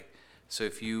So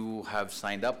if you have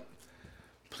signed up,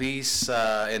 please,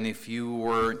 and if you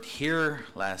weren't here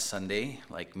last Sunday,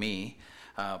 like me,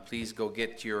 please go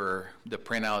get the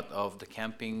printout of the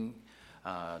cabin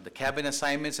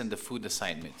assignments and the food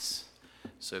assignments.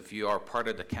 So if you are part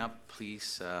of the camp,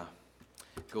 please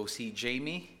go see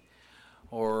Jamie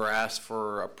or ask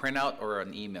for a printout or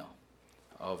an email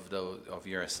of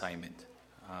your assignment.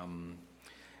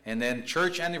 And then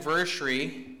church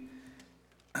anniversary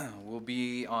will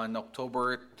be on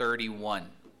October 31.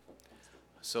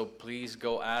 So please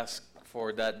go ask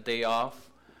for that day off.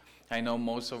 I know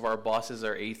most of our bosses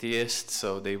are atheists,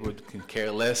 so they would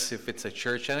care less if it's a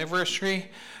church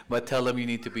anniversary, but tell them you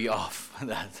need to be off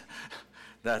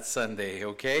that Sunday,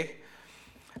 okay?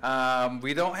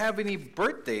 We don't have any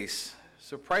birthdays,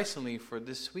 surprisingly, for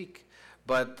this week.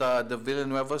 But the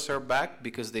Villanuevas are back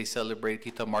because they celebrate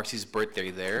Tita Marcy's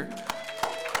birthday there.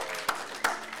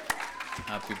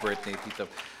 Happy birthday, Tita.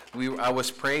 I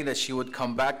was praying that she would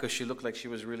come back because she looked like she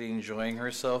was really enjoying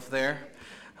herself there.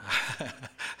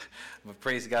 But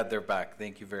praise God, they're back.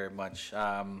 Thank you very much.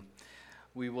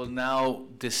 We will now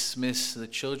dismiss the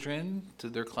children to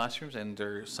their classrooms and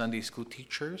their Sunday school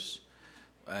teachers.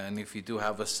 And if you do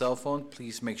have a cell phone,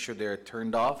 please make sure they're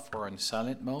turned off or on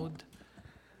silent mode.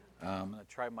 I'm going to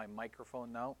try my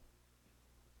microphone now.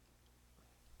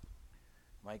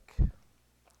 Mic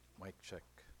check.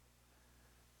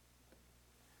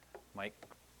 Mic,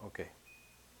 okay.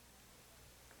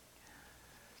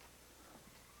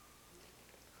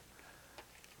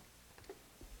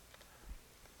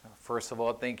 First of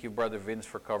all, thank you, Brother Vince,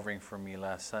 for covering for me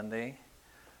last Sunday.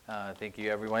 Thank you,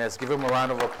 everyone. Let's give him a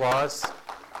round of applause.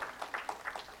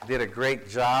 Did a great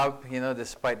job,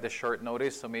 despite the short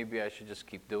notice, so maybe I should just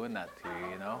keep doing that to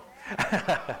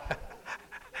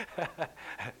you,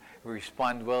 We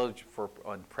respond well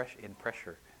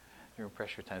during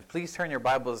pressure times. Please turn your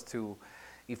Bibles to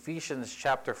Ephesians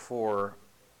chapter 4,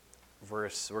 we're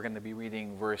going to be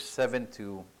reading verse 7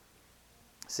 to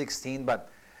 16, but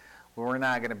we're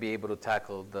not going to be able to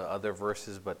tackle the other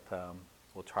verses, but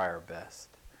we'll try our best.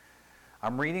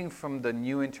 I'm reading from the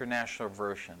New International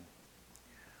Version.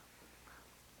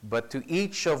 But to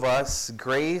each of us,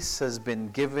 grace has been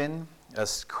given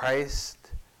as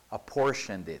Christ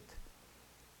apportioned it.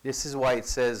 This is why it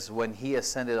says, when he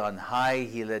ascended on high,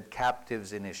 he led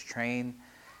captives in his train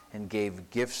and gave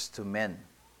gifts to men.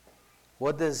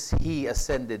 What does he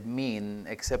ascended mean,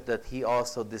 except that he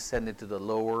also descended to the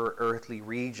lower earthly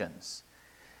regions?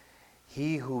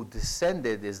 He who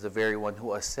descended is the very one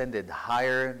who ascended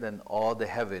higher than all the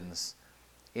heavens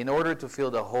in order to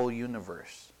fill the whole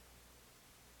universe.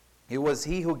 It was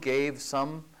he who gave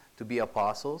some to be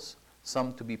apostles,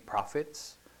 some to be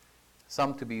prophets,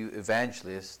 some to be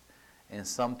evangelists, and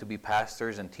some to be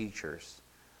pastors and teachers,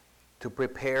 to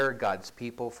prepare God's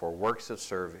people for works of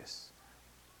service,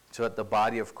 so that the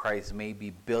body of Christ may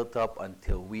be built up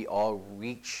until we all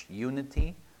reach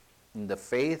unity in the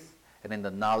faith and in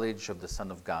the knowledge of the Son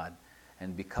of God,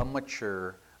 and become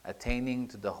mature, attaining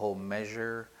to the whole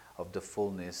measure of the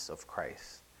fullness of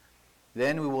Christ.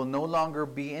 Then we will no longer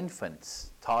be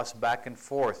infants, tossed back and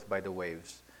forth by the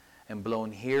waves, and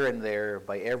blown here and there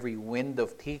by every wind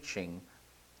of teaching,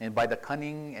 and by the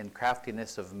cunning and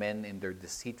craftiness of men in their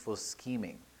deceitful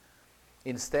scheming.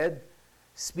 Instead,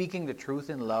 speaking the truth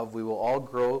in love, we will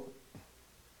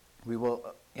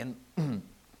in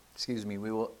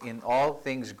all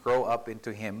things grow up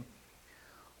into him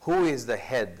who is the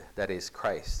head, that is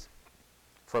Christ.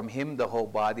 From him the whole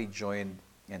body, joined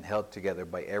and held together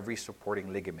by every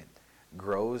supporting ligament,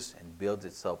 grows and builds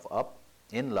itself up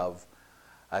in love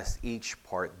as each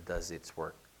part does its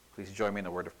work. Please join me in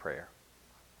a word of prayer.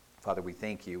 Father, we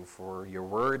thank you for your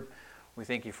word. We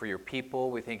thank you for your people.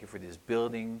 We thank you for this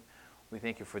building. We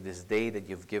thank you for this day that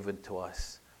you've given to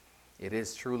us. It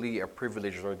is truly a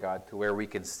privilege, Lord God, to where we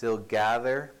can still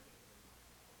gather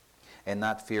and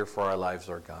not fear for our lives,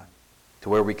 Lord God. To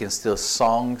where we can still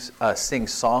sing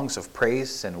songs of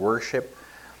praise and worship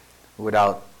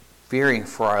without fearing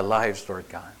for our lives, Lord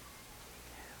God.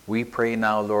 We pray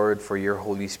now, Lord, for your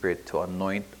Holy Spirit to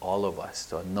anoint all of us,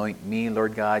 to anoint me,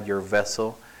 Lord God, your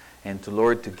vessel, and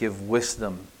to give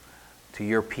wisdom to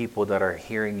your people that are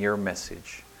hearing your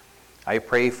message. I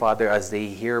pray, Father, as they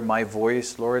hear my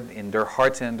voice, Lord, in their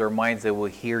hearts and in their minds, they will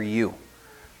hear you.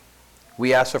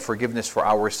 We ask for forgiveness for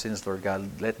our sins, Lord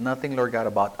God. Let nothing, Lord God,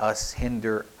 about us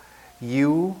hinder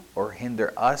you or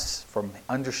hinder us from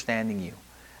understanding you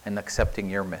and accepting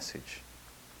your message.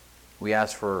 We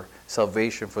ask for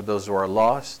salvation for those who are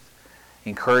lost,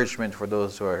 encouragement for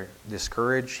those who are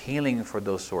discouraged, healing for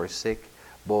those who are sick,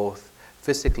 both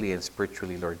physically and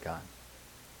spiritually, Lord God.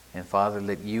 And Father,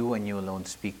 let you and you alone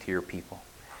speak to your people.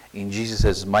 In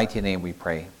Jesus' mighty name we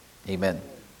pray. Amen.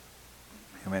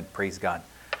 Amen. Praise God.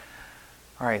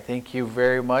 All right, thank you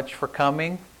very much for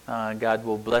coming. God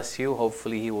will bless you.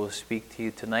 Hopefully he will speak to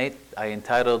you tonight. I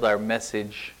entitled our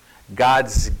message,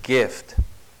 God's Gift.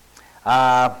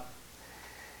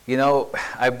 You know,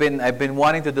 I've been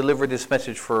wanting to deliver this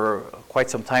message for quite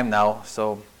some time now.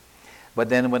 But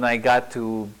then when I got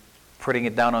to putting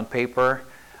it down on paper,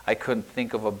 I couldn't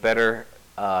think of a better,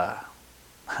 a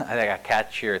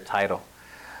catchier title.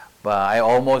 But I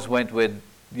almost went with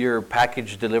Your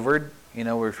Package Delivered, you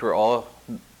know, which we're all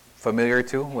familiar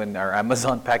to when our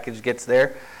Amazon package gets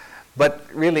there. But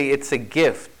really, it's a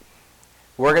gift.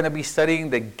 We're going to be studying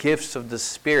the gifts of the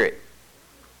Spirit.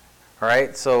 All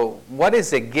right, so what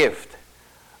is a gift?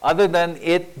 Other than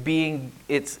it being,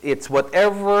 it's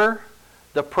whatever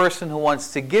the person who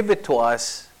wants to give it to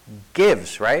us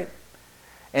gives, right?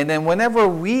 And then whenever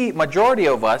majority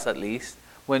of us at least,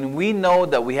 when we know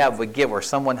that we have a gift or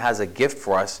someone has a gift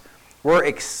for us, we're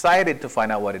excited to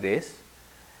find out what it is.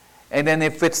 And then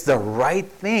if it's the right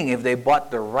thing, if they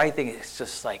bought the right thing, it's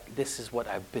just like, this is what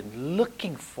I've been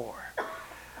looking for.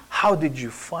 How did you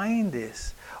find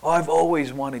this? Oh, I've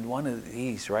always wanted one of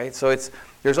these, right? So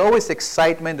there's always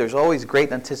excitement, there's always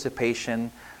great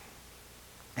anticipation.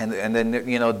 And then,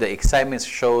 you know, the excitement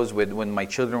shows when my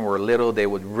children were little, they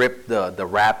would rip the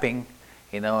wrapping,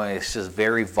 you know, and it's just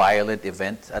very violent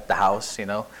event at the house, you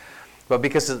know. But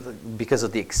because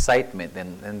of the excitement,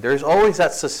 and there's always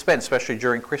that suspense, especially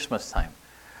during Christmas time.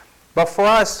 But for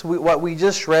us, what we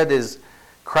just read is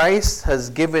Christ has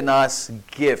given us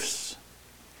gifts.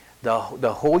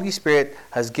 The Holy Spirit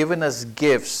has given us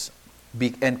gifts,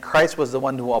 and Christ was the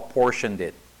one who apportioned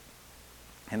it.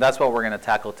 And that's what we're going to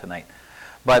tackle tonight.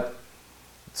 But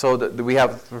so we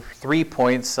have 3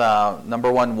 points.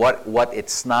 Number one, what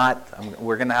it's not.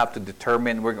 We're going to have to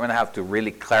determine. We're going to have to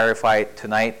really clarify it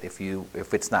tonight.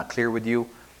 If it's not clear with you,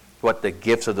 what the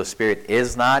gifts of the Spirit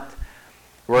is not.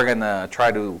 We're going to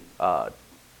try to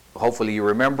hopefully you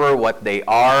remember what they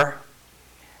are,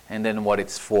 and then what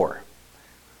it's for.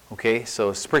 Okay,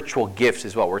 so spiritual gifts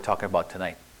is what we're talking about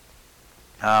tonight.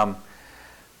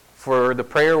 For the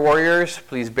prayer warriors,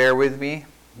 please bear with me.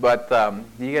 But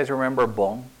do you guys remember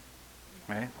Bong?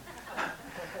 Right?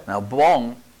 Now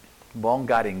Bong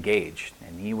got engaged,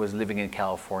 and he was living in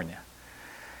California.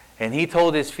 And he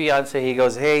told his fiance, he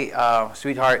goes, "Hey,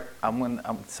 sweetheart,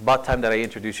 it's about time that I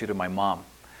introduce you to my mom.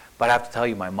 But I have to tell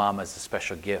you, my mom has a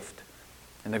special gift."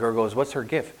 And the girl goes, "What's her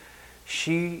gift?"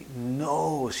 She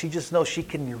just knows, she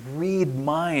can read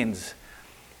minds.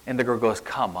 And the girl goes,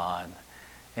 "Come on."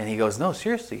 And he goes, "No,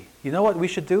 seriously, you know what we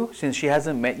should do? Since she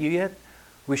hasn't met you yet,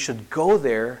 we should go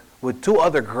there with 2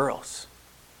 other girls.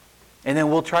 And then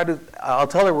I'll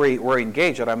tell her we're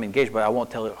engaged, that I'm engaged, but I won't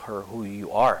tell her who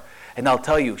you are. And I'll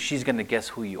tell you, she's going to guess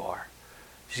who you are.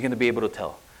 She's going to be able to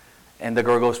tell." And the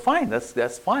girl goes, "Fine,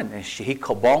 that's fine." And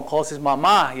Bong calls his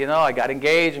mama, "You know, I got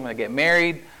engaged, I'm going to get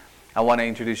married. I want to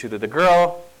introduce you to the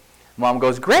girl." Mom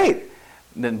goes, "Great."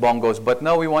 And then Bong goes, "But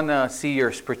no, we want to see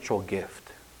your spiritual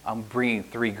gift. I'm bringing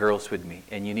 3 girls with me,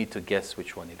 and you need to guess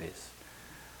which one it is."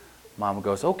 Mom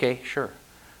goes, "Okay, sure."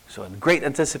 So in great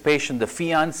anticipation, the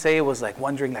fiance was like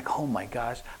wondering, like, "Oh my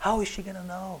gosh, how is she going to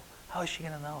know? How is she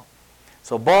going to know?"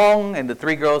 So Bong and the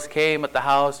 3 girls came at the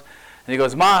house, and he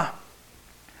goes, "Ma,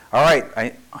 all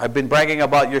right, I've been bragging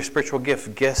about your spiritual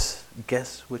gift.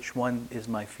 Guess which one is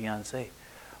my fiance?"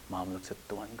 Mom looks at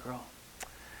the 1 girl,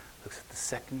 looks at the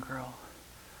 2nd girl,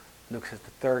 looks at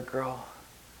the 3rd girl,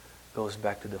 goes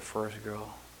back to the 1st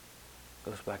girl,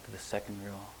 goes back to the 2nd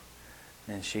girl,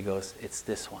 and she goes, "It's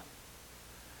this one."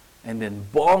 And then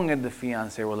Bong and the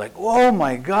fiance were like, "Oh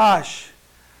my gosh,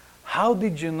 how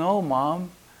did you know,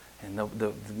 Mom?" And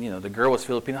the girl was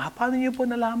Filipino. "Paano niyo po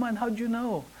nalaman? How'd you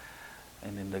know?"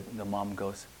 And then the mom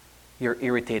goes, "You're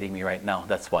irritating me right now,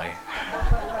 that's why."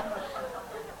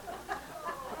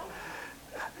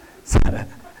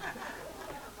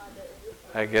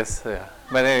 I guess, yeah.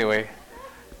 But anyway,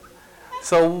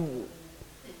 so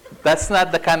that's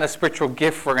not the kind of spiritual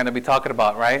gift we're going to be talking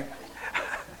about, right?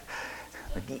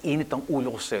 Nag-iinit ang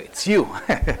ulo ko sa'yo. It's you.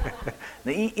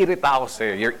 Naiirita ako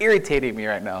sa'yo. You're irritating me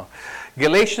right now.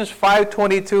 Galatians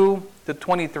 5:22 to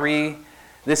 23.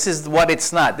 This is what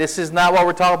it's not. This is not what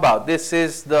we're talking about. This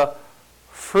is the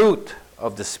fruit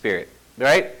of the Spirit.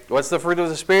 Right? What's the fruit of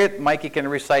the Spirit? Mikey can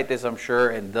recite this, I'm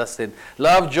sure, and Dustin.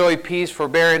 Love, joy, peace,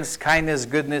 forbearance, kindness,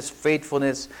 goodness,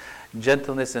 faithfulness,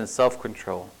 gentleness, and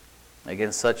self-control.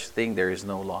 Against such thing there is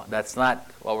no law. That's not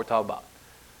what we're talking about.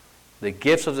 The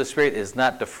gifts of the Spirit is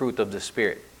not the fruit of the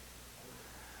Spirit.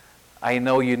 I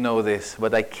know you know this,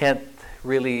 but I can't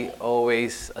really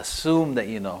always assume that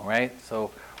you know, right?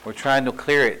 So we're trying to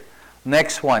clear it.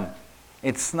 Next one.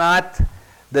 It's not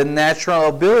the natural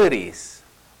abilities.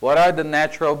 What are the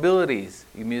natural abilities?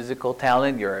 Your musical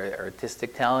talent, your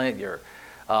artistic talent, your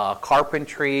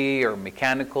carpentry or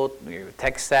mechanical, your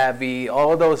tech savvy,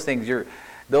 all those things.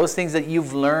 Those things that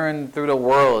you've learned through the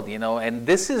world, you know. And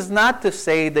this is not to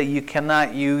say that you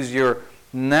cannot use your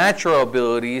natural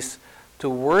abilities to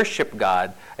worship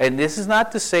God. And this is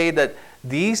not to say that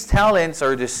these talents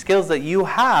or the skills that you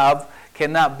have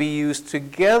cannot be used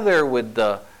together with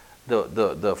the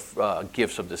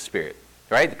gifts of the Spirit,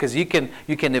 right? Because you can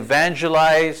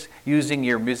evangelize using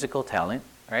your musical talent,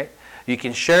 right? You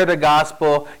can share the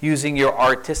gospel using your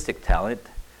artistic talent,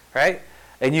 right?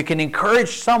 And you can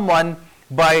encourage someone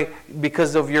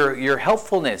because of your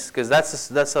helpfulness, because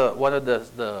that's one of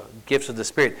the gifts of the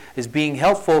Spirit, is being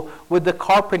helpful with the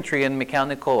carpentry and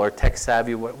mechanical or tech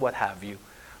savvy, what have you.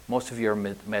 Most of you are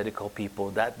medical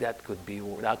people. That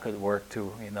could work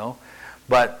too, you know.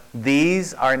 But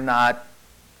these are not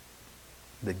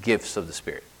the gifts of the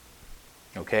Spirit.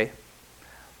 Okay?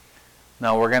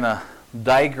 Now we're gonna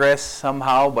digress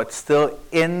somehow, but still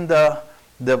in the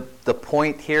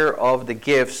point here of the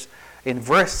gifts. In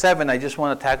verse 7, I just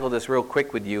want to tackle this real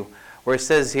quick with you, where it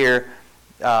says here,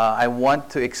 I want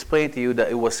to explain to you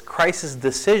that it was Christ's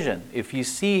decision. If you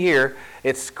see here,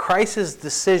 it's Christ's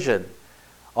decision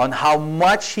on how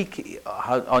much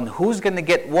on who's going to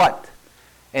get what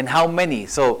and how many.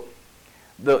 So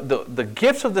the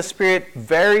gifts of the Spirit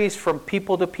varies from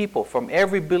people to people, from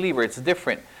every believer. It's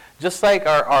different. Just like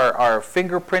our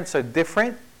fingerprints are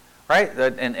different, right?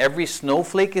 And every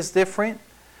snowflake is different.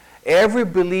 Every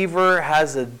believer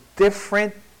has a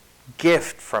different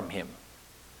gift from Him.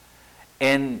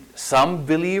 And some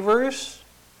believers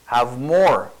have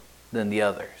more than the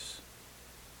others.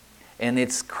 And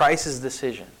it's Christ's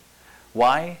decision.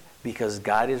 Why? Because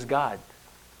God is God.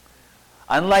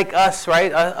 Unlike us,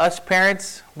 right? Us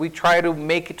parents, we try to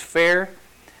make it fair.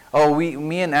 Oh,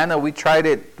 me and Anna, we tried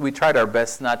our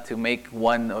best not to make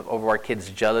one of our kids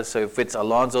jealous. So if it's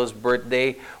Alonzo's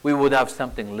birthday, we would have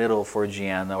something little for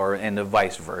Gianna, and the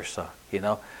vice versa. You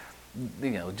know,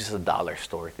 just a dollar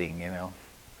store thing. You know,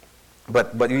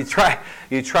 but you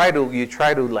try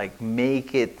to like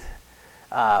make it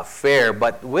fair.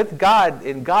 But with God,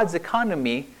 in God's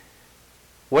economy,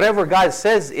 whatever God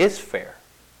says is fair.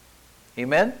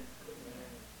 Amen.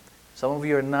 Some of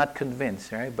you are not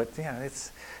convinced, right? But yeah,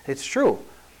 it's true.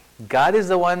 God is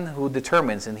the one who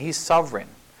determines, and He's sovereign.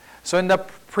 So in the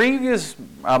previous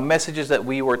messages that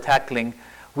we were tackling,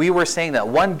 we were saying that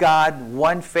one God,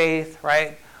 one faith,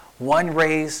 right? One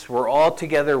race, we're all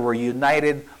together, we're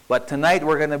united. But tonight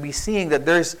we're going to be seeing that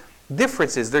there's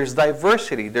differences, there's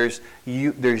diversity, there's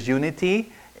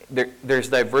unity, there's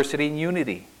diversity in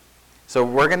unity. So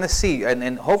we're going to see,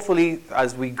 and hopefully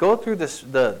as we go through this,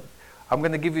 I'm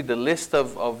going to give you the list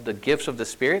of the gifts of the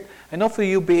Spirit, and hopefully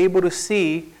you'll be able to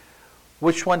see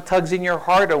which one tugs in your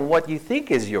heart and what you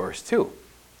think is yours too.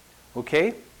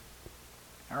 Okay?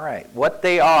 All right. What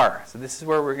they are. So this is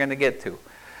where we're going to get to.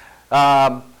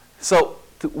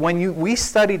 When we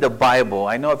study the Bible,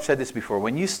 I know I've said this before,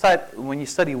 when you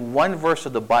study one verse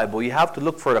of the Bible, you have to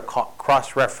look for the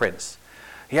cross-reference.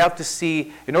 You have to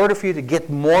see, in order for you to get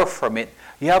more from it,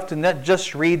 you have to not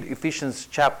just read Ephesians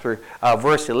chapter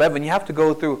verse 11. You have to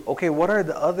go through, okay, what are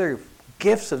the other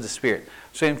gifts of the Spirit?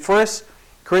 So in 1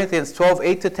 Corinthians 12,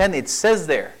 8-10, it says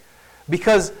there,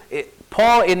 because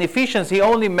Paul in Ephesians, he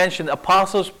only mentioned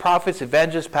apostles, prophets,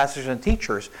 evangelists, pastors, and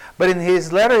teachers. But in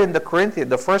his letter in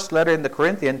the first letter in the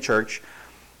Corinthian church,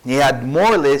 he had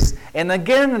more lists. And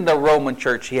again in the Roman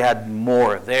church, he had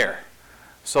more there.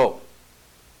 So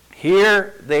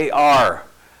here they are.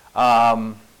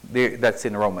 That's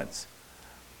in Romans.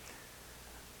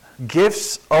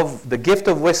 The gift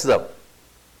of wisdom.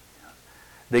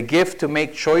 The gift to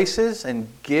make choices and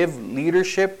give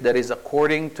leadership that is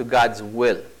according to God's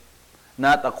will.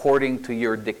 Not according to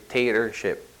your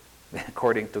dictatorship.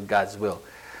 According to God's will.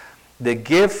 The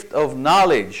gift of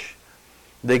knowledge.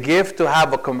 The gift to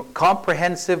have a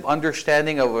comprehensive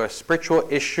understanding of a spiritual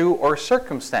issue or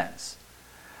circumstance.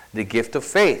 The gift of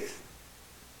faith.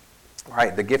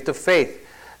 Right, the gift of faith.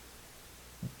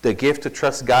 The gift to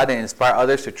trust God and inspire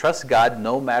others to trust God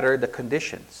no matter the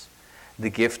conditions. The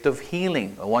gift of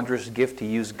healing, a wondrous gift to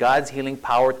use God's healing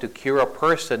power to cure a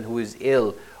person who is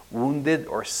ill, wounded,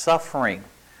 or suffering.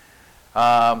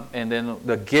 And then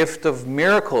the gift of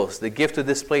miracles, the gift to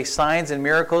display signs and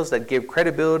miracles that give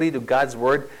credibility to God's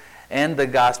word and the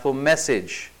gospel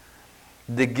message.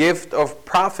 The gift of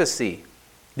prophecy,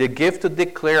 the gift to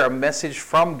declare a message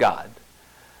from God.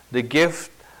 The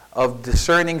gift of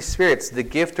discerning spirits, the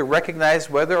gift to recognize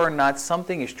whether or not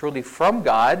something is truly from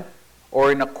God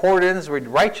or in accordance with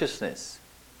righteousness.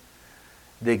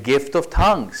 The gift of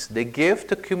tongues, the gift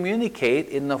to communicate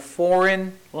in a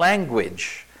foreign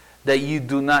language that you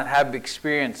do not have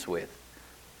experience with,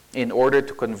 in order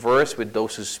to converse with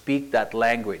those who speak that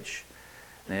language.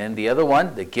 And the other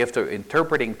one, the gift of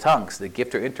interpreting tongues, the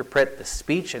gift to interpret the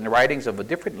speech and writings of a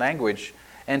different language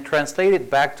and translate it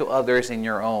back to others in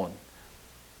your own.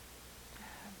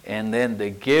 And then the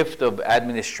gift of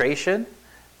administration,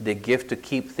 the gift to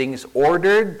keep things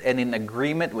ordered and in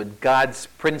agreement with God's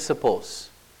principles.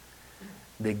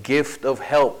 The gift of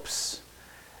helps,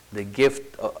 the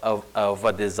gift of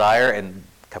a desire and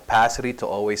capacity to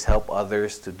always help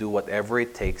others to do whatever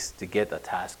it takes to get a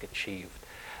task achieved.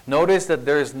 Notice that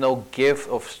there is no gift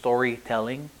of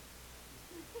storytelling,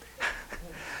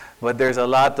 but there's a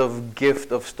lot of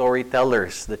gift of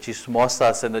storytellers, the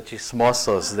chismosas and the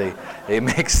chismosos. They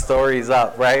make stories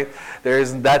up, right?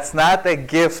 That's not a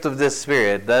gift of the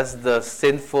Spirit. That's the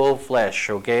sinful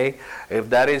flesh, okay? If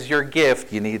that is your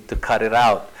gift, you need to cut it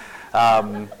out.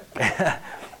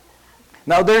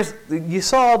 Now, you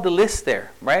saw the list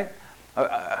there, right?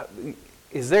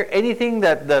 Is there anything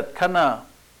that kind of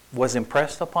was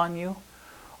impressed upon you?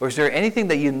 Or is there anything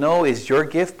that you know is your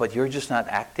gift, but you're just not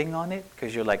acting on it?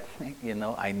 Because you're like,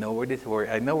 I know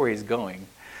where he's going.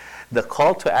 The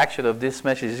call to action of this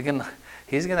message is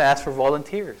he's gonna ask for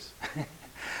volunteers.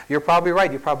 You're probably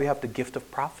right. You probably have the gift of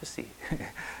prophecy.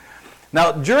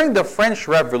 Now, during the French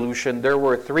Revolution, there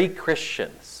were 3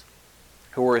 Christians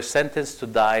who were sentenced to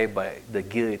die by the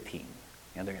guillotine.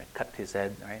 They're going to cut his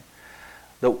head, right?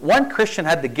 The one Christian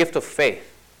had the gift of faith.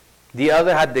 The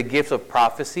other had the gift of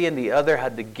prophecy, and the other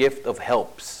had the gift of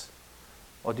helps.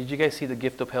 Oh, did you guys see the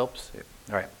gift of helps? Yeah.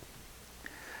 All right.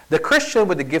 The Christian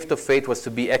with the gift of faith was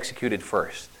to be executed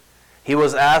first. He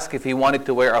was asked if he wanted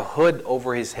to wear a hood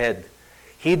over his head.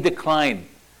 He declined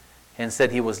and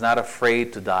said he was not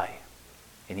afraid to die.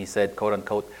 And he said, quote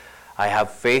unquote, "I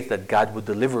have faith that God would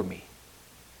deliver me."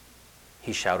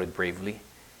 He shouted bravely.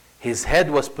 His head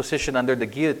was positioned under the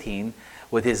guillotine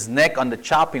with his neck on the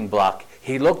chopping block.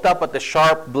 He looked up at the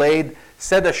sharp blade,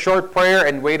 said a short prayer,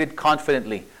 and waited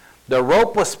confidently. The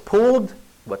rope was pulled,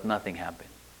 but nothing happened.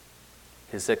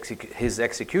 His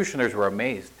executioners were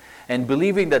amazed, and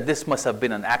believing that this must have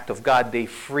been an act of God, they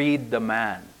freed the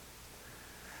man.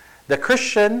 The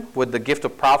Christian with the gift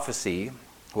of prophecy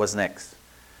was next.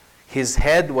 His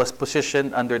head was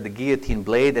positioned under the guillotine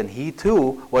blade, and he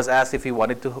too was asked if he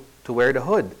wanted to wear the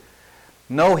hood.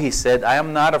 "No," he said, "I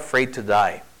am not afraid to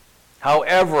die.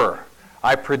 However,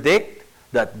 I predict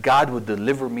that God would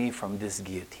deliver me from this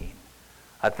guillotine."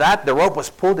 At that, the rope was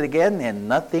pulled again, and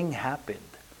nothing happened.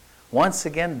 Once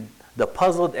again, the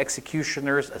puzzled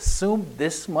executioners assumed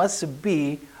this must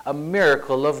be a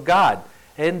miracle of God,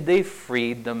 and they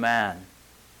freed the man.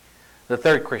 The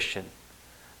third Christian,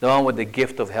 the one with the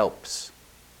gift of helps.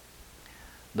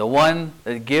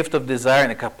 The gift of desire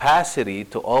and the capacity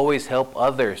to always help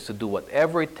others to do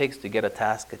whatever it takes to get a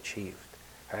task achieved.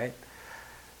 Right?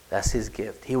 That's his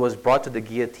gift. He was brought to the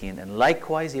guillotine, and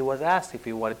likewise he was asked if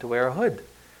he wanted to wear a hood.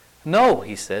 "No,"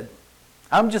 he said.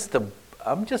 I'm just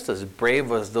as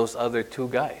brave as those other 2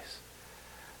 guys."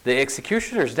 The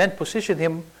executioners then positioned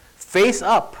him face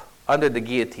up under the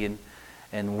guillotine,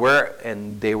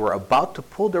 and they were about to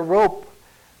pull the rope.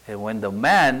 And when the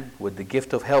man with the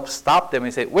gift of help stopped them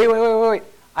and said, wait,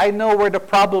 I know where the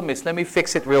problem is. Let me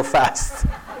fix it real fast.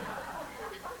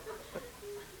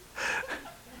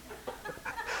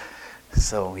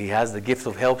 So he has the gift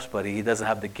of helps, but he doesn't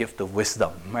have the gift of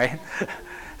wisdom, right?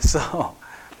 So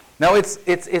now it's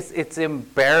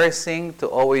embarrassing to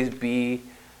always be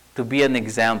an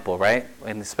example, right?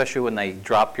 And especially when I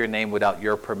drop your name without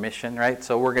your permission, right?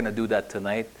 So we're going to do that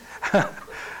tonight.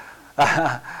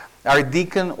 Our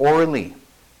deacon Orley,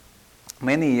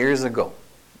 many years ago,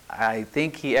 I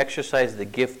think he exercised the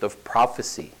gift of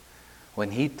prophecy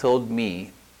when he told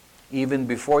me, even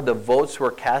before the votes were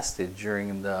casted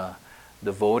during the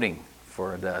voting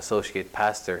for the associate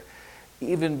pastor,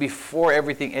 even before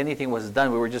anything was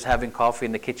done, we were just having coffee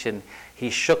in the kitchen.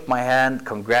 He shook my hand,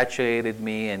 congratulated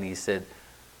me, and he said,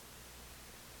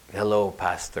 "Hello,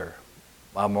 Pastor.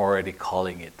 I'm already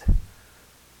calling it."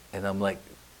 And I'm like,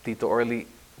 "Tito Orley,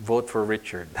 vote for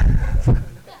Richard."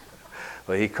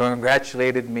 But he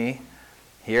congratulated me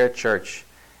here at church.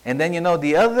 And then,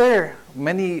 the other,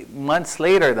 many months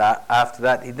later, after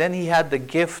that, he had the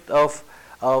gift of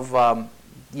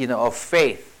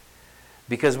faith.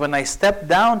 Because when I stepped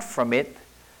down from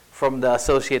the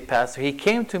associate pastor, he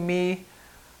came to me,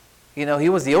 he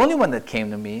was the only one that came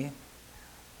to me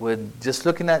just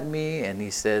looking at me, and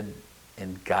he said,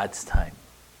 in God's time.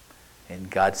 In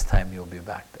God's time, you'll be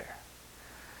back there.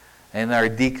 And our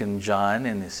deacon John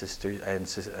and his sister and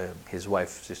his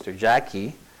wife, Sister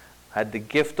Jackie, had the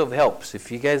gift of helps.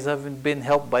 If you guys haven't been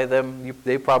helped by them,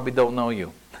 they probably don't know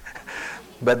you.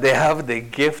 But they have the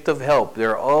gift of help.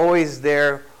 They're always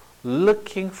there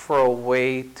looking for a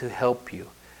way to help you.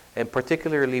 And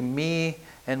particularly me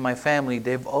and my family,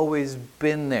 they've always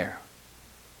been there.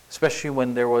 Especially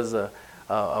when there was a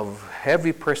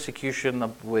heavy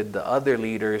persecution with the other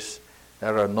leaders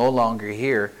that are no longer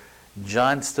here.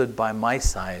 John stood by my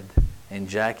side, and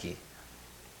Jackie.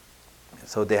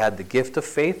 So they had the gift of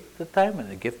faith at the time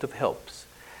and the gift of helps.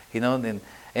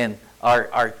 And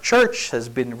our church has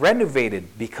been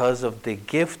renovated because of the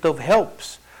gift of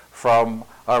helps from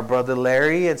our brother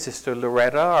Larry and Sister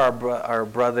Loretta, our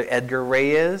brother Edgar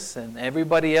Reyes, and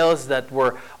everybody else that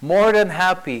were more than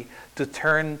happy to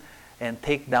turn and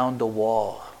take down the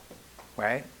wall,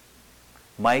 right?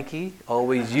 Mikey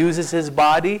always uses his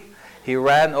body. He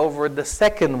ran over the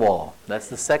second wall. That's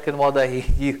the second wall that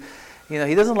he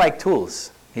doesn't like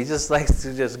tools. He just likes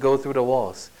to just go through the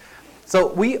walls.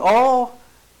 So we all,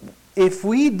 if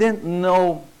we didn't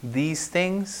know these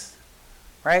things,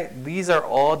 right? These are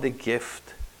all the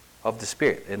gift of the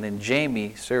Spirit. And then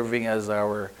Jamie, serving as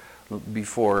our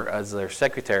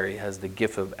secretary, has the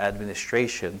gift of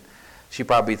administration. She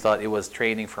probably thought it was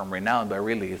training from Renown, but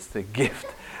really it's the gift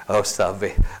of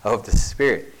the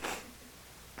Spirit.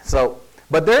 So,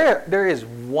 but there is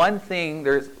one thing.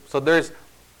 There's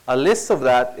a list of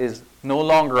that is no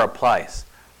longer applies.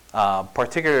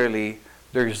 Particularly,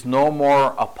 there's no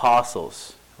more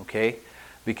apostles. Okay,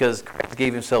 because Christ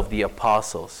gave himself the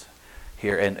apostles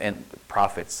here and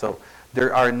prophets. So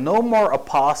there are no more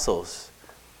apostles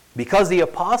because the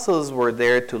apostles were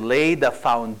there to lay the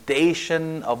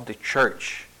foundation of the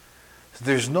church. So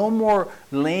there's no more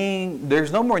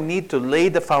need to lay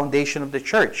the foundation of the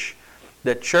church.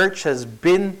 The church has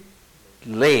been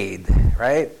laid,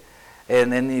 right?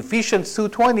 And in Ephesians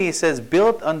 2:20 it says,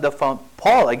 built on the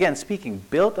Paul again speaking,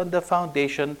 built on the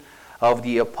foundation of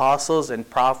the apostles and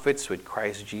prophets with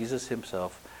Christ Jesus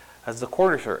himself as the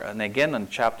cornerstone. And again on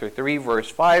chapter 3 verse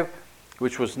 5,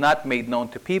 which was not made known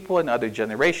to people in other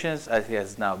generations, as it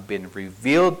has now been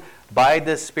revealed by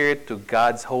the Spirit to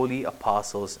God's holy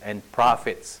apostles and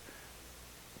prophets.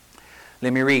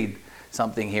 Let me read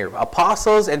something here.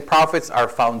 Apostles and prophets are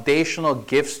foundational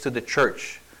gifts to the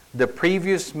church. The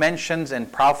previous mentions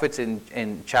and prophets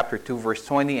in chapter 2 verse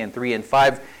 20 and 3 and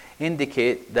 5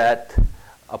 indicate that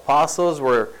apostles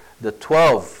were the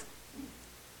 12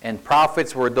 and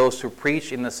prophets were those who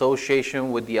preached in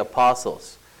association with the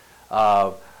apostles.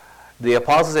 The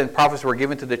apostles and prophets were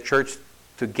given to the church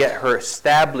to get her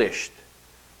established,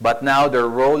 but now their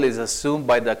role is assumed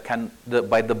by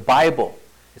the Bible.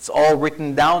 It's all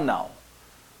written down now.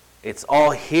 It's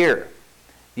all here.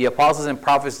 The apostles and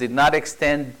prophets did not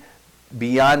extend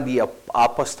beyond the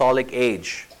apostolic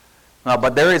age.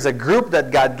 But there is a group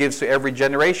that God gives to every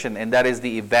generation, and that is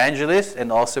the evangelists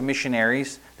and also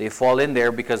missionaries. They fall in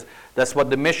there because that's what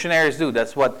the missionaries do.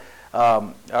 That's what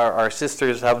our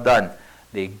sisters have done.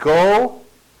 They go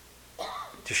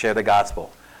to share the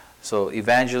gospel. So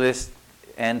evangelists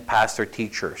and pastor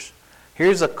teachers.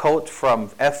 Here's a quote from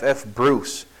F.F.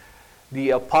 Bruce.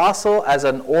 The apostle as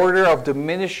an order of the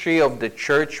ministry of the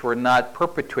church were not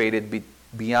perpetuated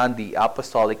beyond the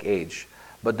apostolic age,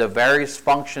 but the various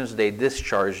functions they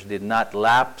discharged did not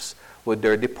lapse with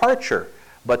their departure,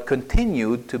 but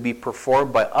continued to be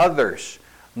performed by others,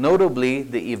 notably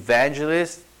the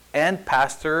evangelists and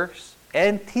pastors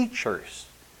and teachers.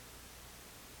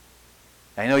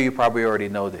 I know you probably already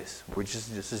know this.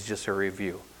 This is just a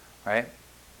review, right?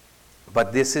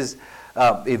 But this is,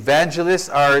 evangelists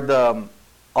are the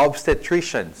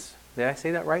obstetricians. Did I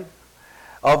say that right?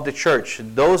 Of the church.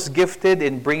 Those gifted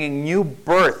in bringing new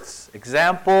births.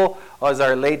 Example was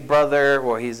our late brother,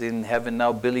 well, he's in heaven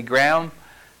now, Billy Graham.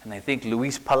 And I think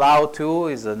Luis Palau too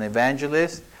is an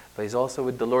evangelist, but he's also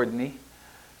with the Lord, isn't he?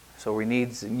 So we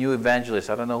need new evangelists.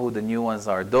 I don't know who the new ones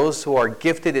are. Those who are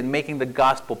gifted in making the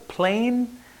gospel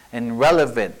plain and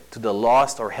relevant to the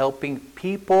lost or helping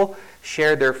people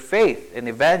share their faith in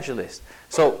evangelists.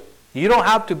 So you don't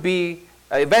have to be,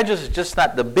 evangelist is just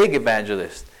not the big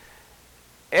evangelist.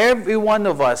 Every one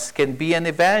of us can be an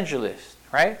evangelist,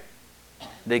 right?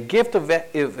 The gift of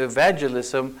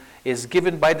evangelism is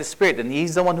given by the Spirit, and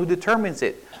He's the one who determines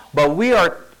it. But we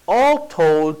are all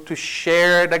told to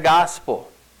share the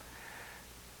gospel.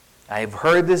 I've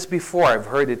heard this before. I've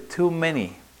heard it too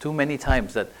many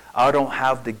times that I don't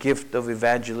have the gift of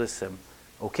evangelism.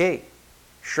 Okay,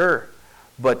 sure,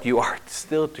 but you are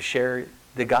still to share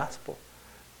the gospel,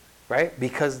 right?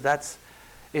 Because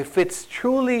if it's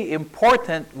truly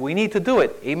important, we need to do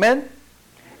it. Amen?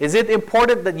 Is it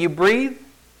important that you breathe?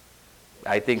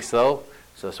 I think so.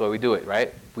 So that's why we do it,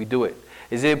 right? We do it.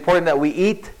 Is it important that we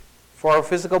eat for our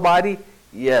physical body?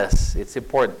 Yes, it's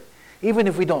important. Even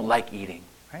if we don't like eating,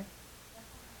 right?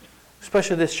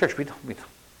 Especially this church, we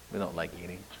don't like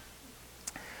eating.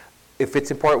 If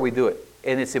it's important, we do it.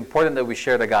 And it's important that we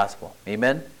share the gospel.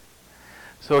 Amen?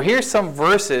 So here's some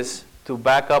verses to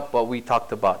back up what we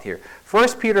talked about here.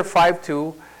 1 Peter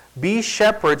 5:2, be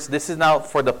shepherds. This is now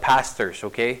for the pastors,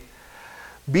 okay?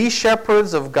 Be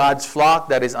shepherds of God's flock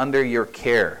that is under your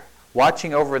care,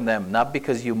 watching over them, not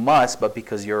because you must, but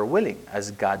because you're willing,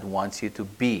 as God wants you to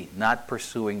be, not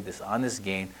pursuing dishonest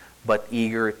gain, but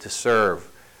eager to serve.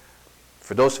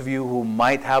 For those of you who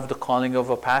might have the calling of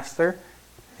a pastor,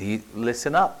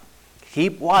 listen up.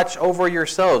 Keep watch over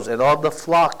yourselves and all of the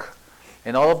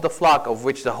flock of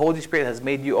which the Holy Spirit has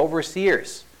made you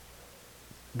overseers.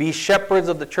 Be shepherds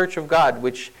of the church of God,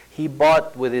 which He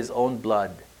bought with His own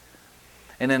blood.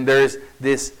 And then there's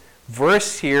this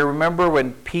verse here. Remember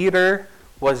when Peter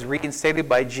was reinstated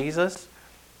by Jesus?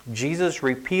 Jesus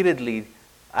repeatedly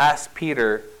asked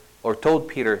Peter, or told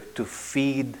Peter, to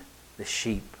feed the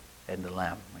sheep and the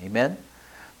lamb. Amen?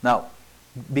 Now,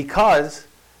 because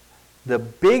the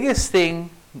biggest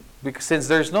thing, because since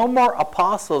there's no more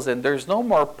apostles and there's no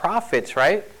more prophets,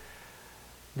 right?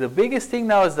 The biggest thing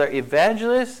now is the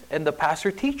evangelists and the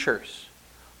pastor teachers.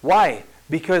 Why?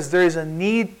 Because there's a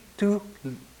need to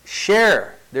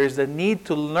share. There's a need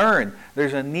to learn.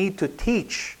 There's a need to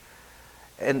teach.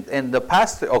 And the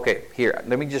pastor, okay, here,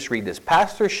 let me just read this.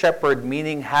 Pastor shepherd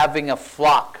meaning having a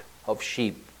flock of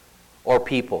sheep or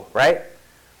people, right?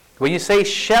 When you say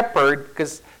shepherd,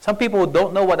 because some people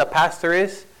don't know what a pastor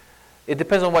is, it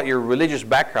depends on what your religious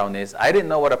background is. I didn't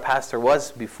know what a pastor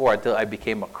was before until I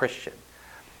became a Christian.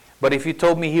 But if you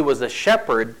told me he was a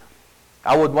shepherd,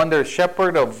 I would wonder,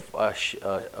 shepherd of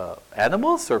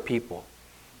animals or people,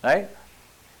 right?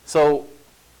 So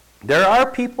there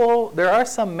are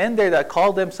some men there that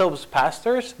call themselves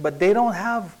pastors, but they don't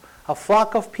have a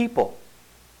flock of people,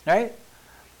 right?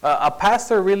 A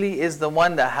pastor really is the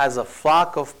one that has a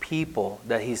flock of people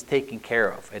that he's taking care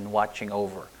of and watching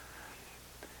over.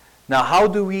 Now, how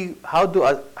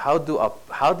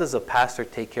does a pastor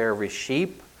take care of his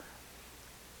sheep?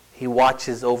 He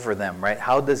watches over them, right?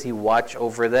 How does he watch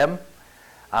over them?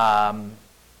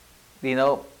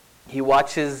 He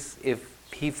watches if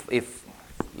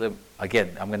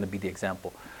again, I'm going to be the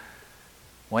example.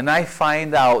 When I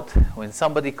find out, when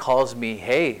somebody calls me,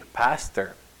 hey,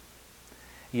 pastor,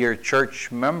 your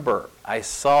church member I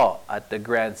saw at the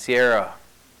Grand Sierra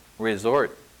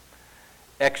Resort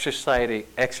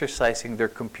exercising their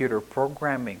computer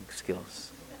programming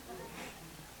skills.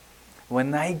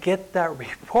 When I get that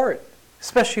report,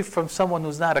 especially from someone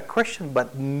who's not a Christian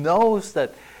but knows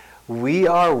that we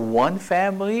are one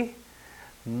family,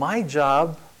 my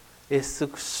job is to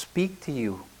speak to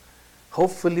you,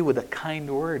 hopefully with a kind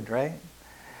word, right?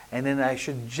 And then I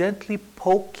should gently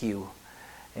poke you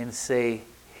and say,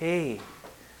 hey,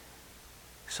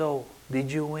 so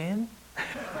did you win?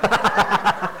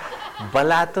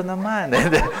 Balato naman.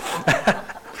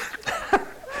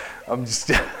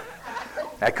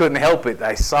 I couldn't help it.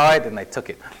 I saw it and I took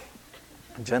it.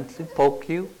 Gently poke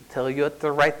you, tell you at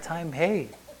the right time, hey,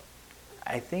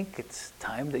 I think it's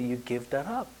time that you give that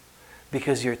up.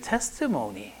 Because your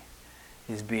testimony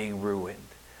is being ruined.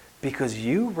 Because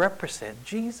you represent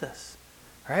Jesus.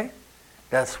 Right?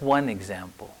 That's one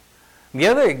example. The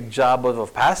other job of a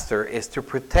pastor is to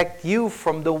protect you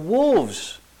from the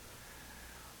wolves.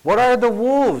 What are the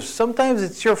wolves? Sometimes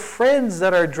it's your friends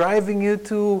that are driving you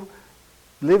to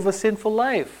live a sinful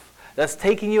life. That's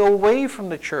taking you away from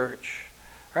the church.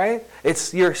 Right?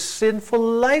 It's your sinful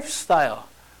lifestyle.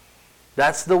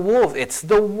 That's the wolf. It's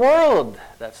the world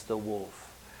that's the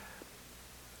wolf.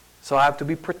 So I have to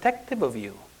be protective of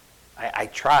you. I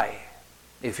try.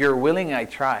 If you're willing, I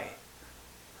try.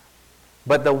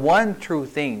 But the one true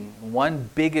thing, one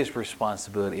biggest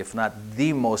responsibility, if not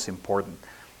the most important,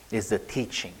 is the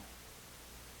teaching.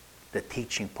 The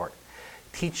teaching part.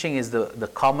 Teaching is the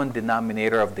common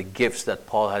denominator of the gifts that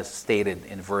Paul has stated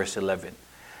in verse 11.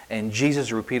 And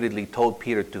Jesus repeatedly told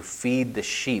Peter to feed the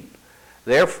sheep.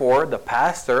 Therefore, the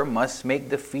pastor must make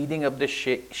the feeding of the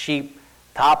sheep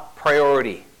top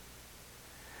priority.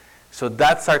 So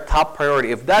that's our top priority.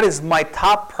 If that is my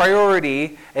top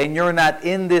priority and you're not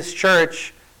in this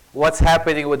church, what's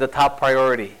happening with the top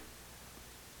priority?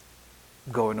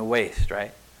 Going to waste,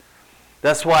 right?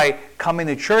 That's why coming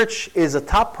to church is a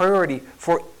top priority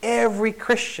for every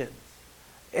Christian.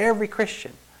 Every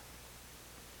Christian.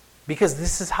 Because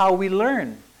this is how we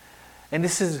learn. And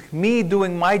this is me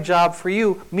doing my job for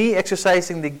you, me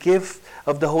exercising the gift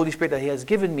of the Holy Spirit that He has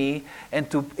given me, and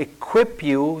to equip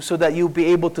you so that you'll be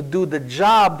able to do the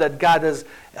job that God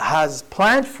has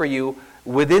planned for you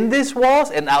within these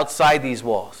walls and outside these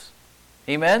walls.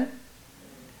 Amen?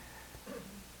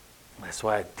 That's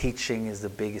why teaching is the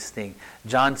biggest thing.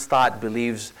 John Stott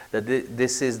believes that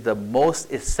this is the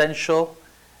most essential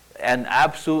and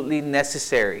absolutely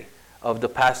necessary of the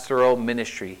pastoral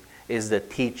ministry, is the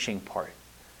teaching part.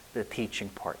 The teaching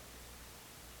part.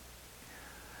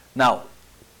 Now,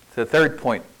 the third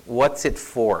point, what's it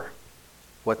for?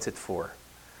 What's it for?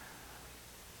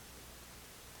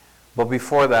 But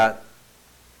before that,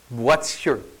 what's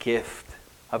your gift?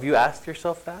 Have you asked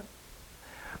yourself that?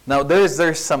 Now,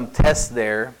 there's some tests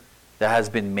there that has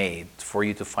been made for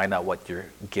you to find out what your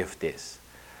gift is.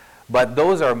 But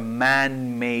those are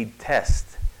man-made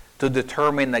tests to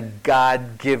determine a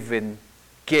God-given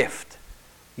gift.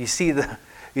 You see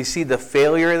the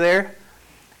failure there?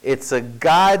 It's a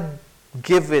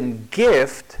God-given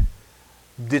gift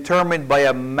determined by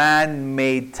a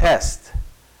man-made test.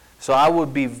 So I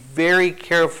would be very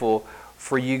careful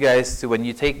for you guys to, when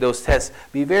you take those tests,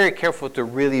 be very careful to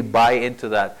really buy into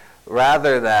that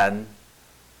rather than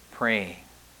praying.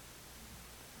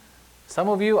 Some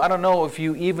of you, I don't know if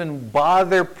you even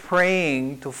bother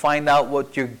praying to find out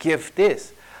what your gift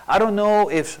is. I don't know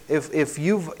if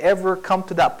you've ever come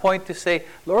to that point to say,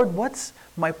 Lord, what's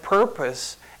my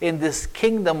purpose in this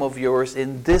kingdom of yours,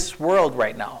 in this world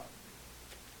right now?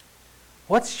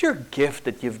 What's your gift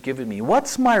that you've given me?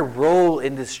 What's my role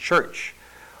in this church?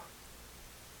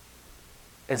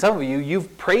 And some of you,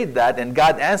 you've prayed that and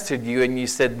God answered you and you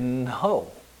said, no,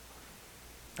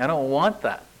 I don't want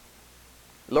that.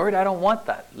 Lord, I don't want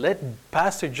that. Let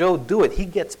Pastor Joe do it. He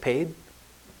gets paid.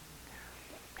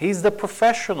 He's the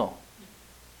professional.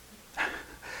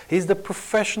 He's the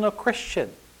professional Christian.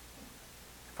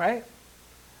 Right?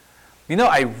 You know,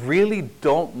 I really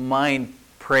don't mind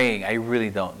praying. I really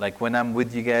don't. Like when I'm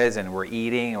with you guys and we're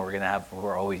eating, or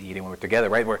we're always eating when we're together,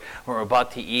 right? We're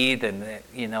about to eat and,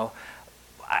 you know,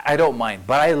 I don't mind.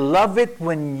 But I love it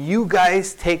when you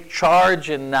guys take charge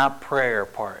and not prayer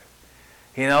part.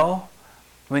 You know?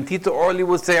 When Tito Orly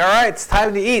would say, all right, it's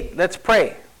time to eat, let's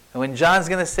pray. And when John's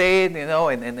going to say it, you know,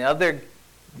 and the other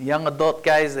young adult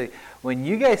guys, when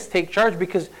you guys take charge,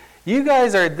 because you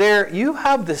guys are there, you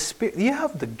have the Spirit, you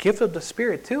have the gift of the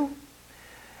Spirit too.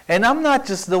 And I'm not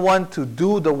just the one to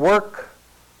do the work.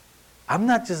 I'm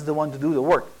not just the one to do the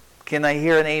work. Can I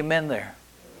hear an amen there?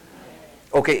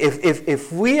 Okay,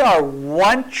 if we are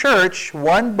one church,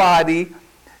 one body,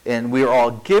 and we're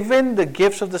all given the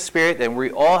gifts of the Spirit, and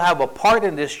we all have a part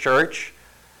in this church,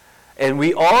 and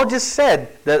we all just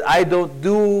said that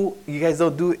you guys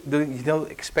you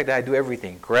don't expect that I do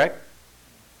everything, correct?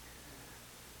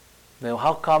 Now,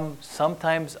 how come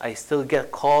sometimes I still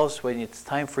get calls when it's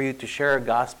time for you to share a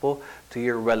gospel to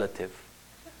your relative?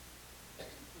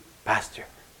 Pastor,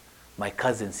 my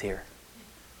cousin's here.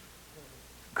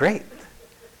 Great.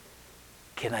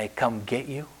 Can I come get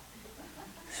you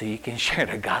so you can share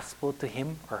the gospel to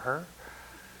him or her?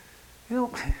 You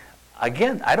know,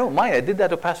 again, I don't mind. I did that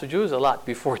to Pastor Jules a lot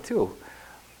before too.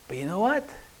 But you know what?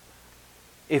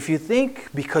 If you think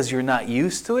because you're not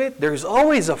used to it, there's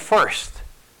always a first.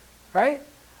 Right?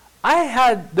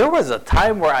 There was a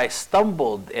time where I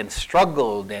stumbled and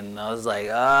struggled and I was like,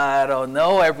 I don't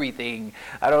know everything.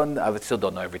 I still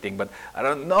don't know everything, but I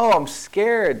don't know, I'm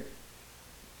scared.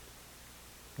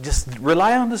 Just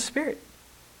rely on the Spirit.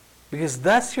 Because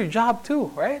that's your job too,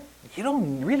 right? You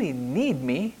don't really need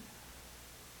me.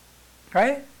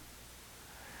 Right?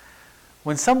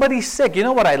 When somebody's sick, you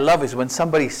know what I love is when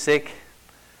somebody's sick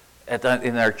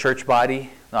in our church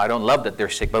body. No, I don't love that they're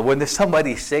sick, but when there's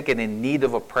somebody sick and in need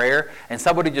of a prayer, and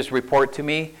somebody just report to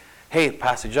me, hey,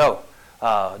 Pastor Joe,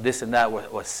 this and that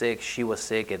was sick, she was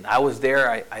sick, and I was there,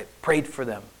 I prayed for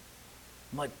them.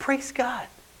 I'm like, praise God.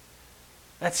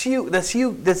 That's you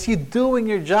doing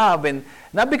your job, and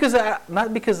not because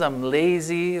I'm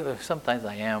lazy, or sometimes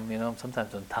I am, you know,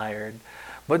 sometimes I'm tired,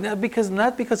 but not because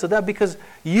of that, because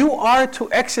you are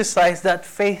to exercise that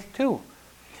faith too.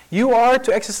 You are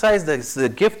to exercise the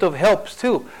gift of helps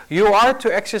too. You are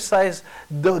to exercise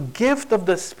the gift of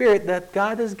the Spirit that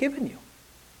God has given you.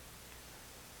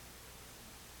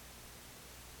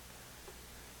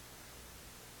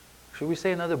 Should we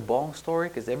say another bong story?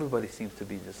 Because everybody seems to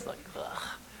be just like, ugh,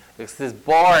 this is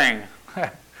boring.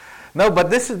 No, but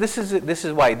this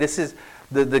is why. This is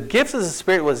the gifts of the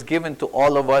Spirit was given to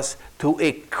all of us to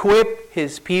equip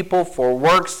His people for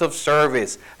works of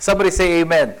service. Somebody say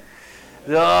amen.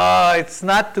 Oh, it's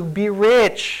not to be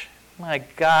rich. My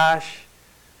gosh.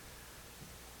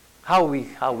 How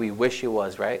we wish it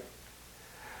was, right?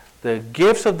 The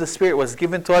gifts of the Spirit was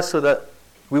given to us so that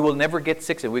we will never get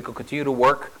sick and we could continue to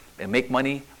work and make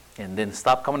money and then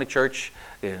stop coming to church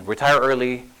and retire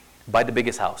early, buy the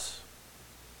biggest house.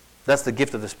 That's the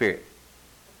gift of the Spirit.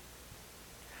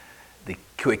 The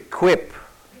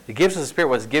gifts of the Spirit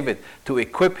was given to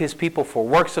equip His people for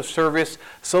works of service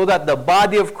so that the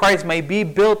body of Christ may be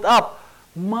built up.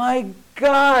 My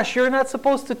gosh, you're not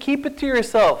supposed to keep it to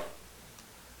yourself.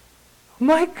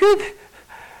 My goodness.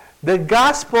 The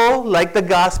gospel, like the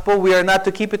gospel, we are not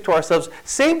to keep it to ourselves.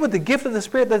 Same with the gift of the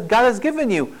Spirit that God has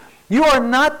given you. You are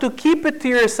not to keep it to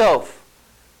yourself.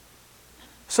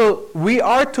 So we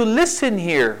are to listen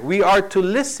here. We are to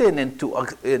listen and to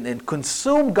and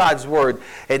consume God's word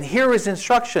and hear His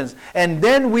instructions. And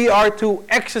then we are to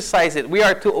exercise it. We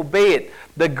are to obey it.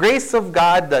 The grace of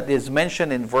God that is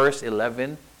mentioned in verse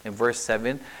 11 and verse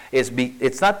 7,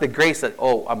 it's not the grace that,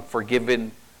 oh, I'm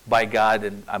forgiven by God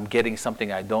and I'm getting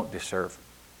something I don't deserve.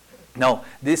 No,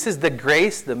 this is the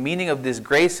grace. The meaning of this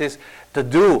grace is to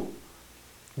do.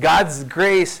 God's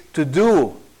grace to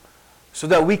do so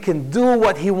that we can do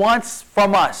what He wants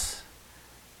from us.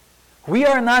 We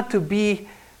are not to be,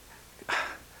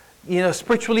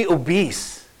 spiritually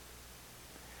obese.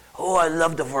 Oh, I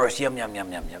love the verse. Yum, yum,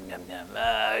 yum, yum, yum, yum, yum.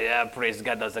 Yeah, praise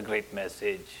God. That's a great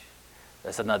message.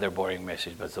 That's another boring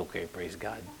message, but it's okay. Praise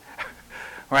God.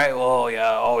 Right? Oh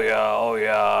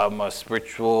yeah, I'm a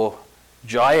spiritual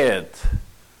giant.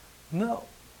 No.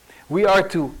 We are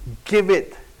to give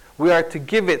it. We are to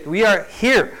give it. We are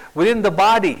here within the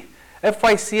body.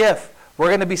 FYCF, we're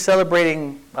going to be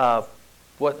celebrating, how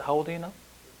old are you now?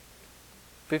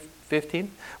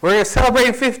 15? We're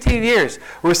celebrating 15 years.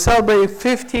 We're celebrating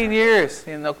 15 years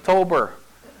in October.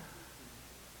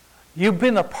 You've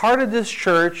been a part of this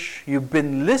church. You've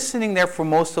been listening there for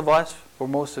most of us. For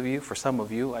most of you, for some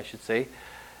of you, I should say.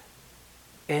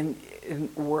 And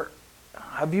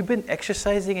have you been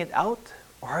exercising it out?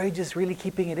 Or are you just really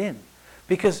keeping it in?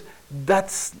 Because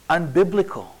that's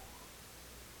unbiblical.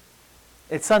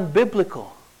 It's unbiblical.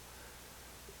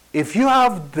 If you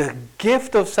have the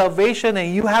gift of salvation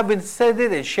and you haven't said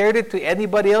it and shared it to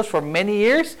anybody else for many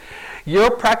years, you're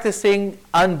practicing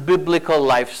unbiblical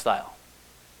lifestyle.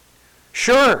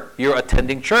 Sure, you're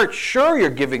attending church. Sure, you're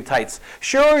giving tithes.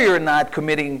 Sure, you're not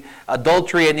committing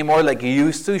adultery anymore like you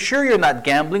used to. Sure, you're not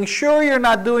gambling. Sure, you're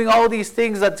not doing all these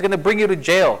things that's going to bring you to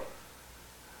jail.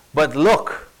 But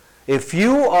look, if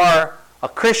you are a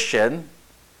Christian,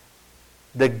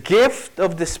 the gift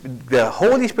of the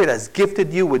Holy Spirit has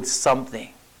gifted you with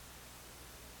something.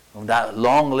 On that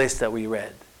long list that we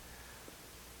read.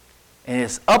 And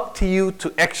it's up to you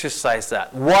to exercise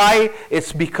that. Why?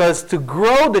 It's because to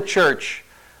grow the church,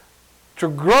 to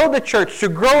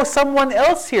grow someone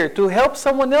else here, to help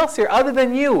someone else here other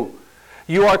than you.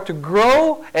 You are to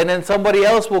grow and then somebody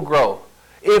else will grow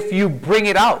if you bring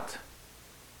it out.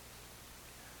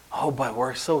 Oh, but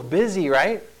we're so busy,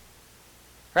 right?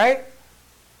 Right?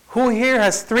 Who here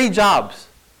has 3 jobs?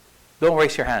 Don't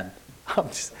raise your hand. I'm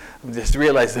just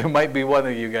realized there might be one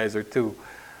of you guys or 2.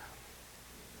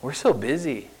 We're so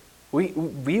busy. We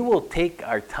will take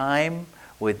our time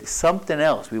with something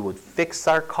else. We would fix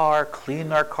our car,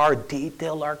 clean our car,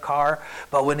 detail our car.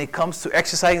 But when it comes to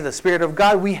exercising the Spirit of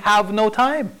God, we have no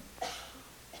time.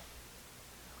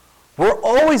 We're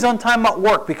always on time at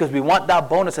work because we want that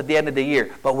bonus at the end of the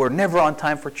year. But we're never on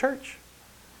time for church.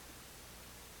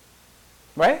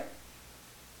 Right?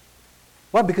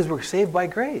 Why? Because we're saved by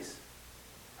grace.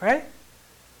 Right?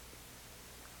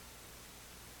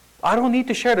 I don't need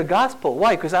to share the gospel.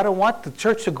 Why? Because I don't want the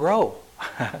church to grow.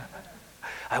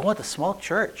 I want a small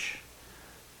church.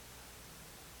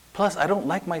 Plus, I don't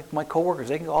like my coworkers.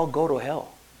 They can all go to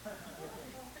hell.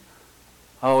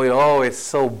 Oh, it's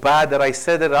so bad that I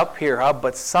said it up here, huh?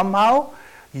 But somehow,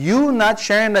 you not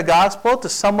sharing the gospel to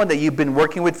someone that you've been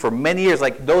working with for many years,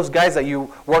 like those guys that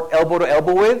you work elbow to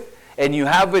elbow with, and you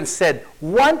haven't said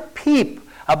one peep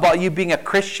about you being a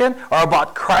Christian or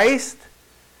about Christ,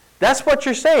 that's what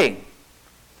you're saying.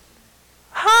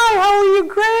 Hi, how are you?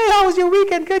 Great. How was your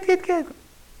weekend? Good.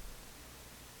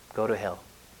 Go to hell.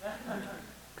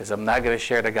 Because I'm not going to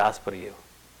share the gospel to you.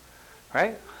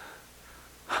 Right?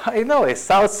 I know, it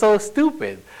sounds so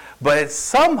stupid. But it's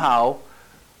somehow,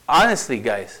 honestly,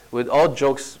 guys, with all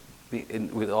jokes,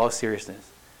 with all seriousness,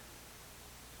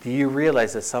 do you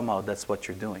realize that somehow that's what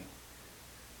you're doing?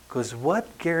 Because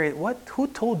who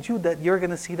told you that you're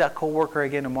going to see that coworker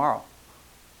again tomorrow?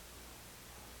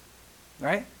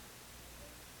 Right?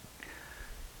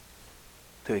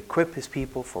 to equip his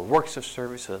people for works of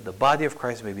service, so that the body of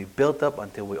Christ may be built up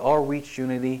until we all reach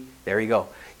unity. There you go.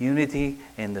 Unity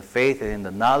in the faith and in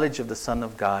the knowledge of the Son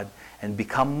of God, and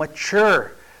become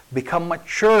mature. Become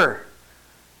mature.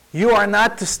 You are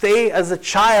not to stay as a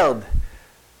child.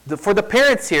 For the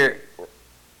parents here,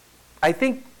 I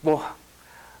think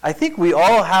we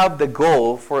all have the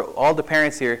goal, for all the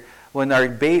parents here, when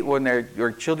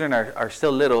your children are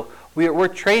still little, we're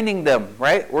training them,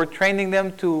 right? We're training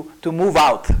them to move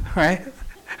out, right?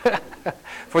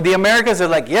 For the Americans, they're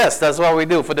like, yes, that's what we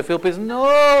do. For the Philippines,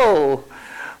 no,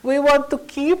 we want to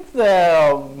keep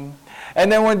them.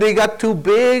 And then when they got too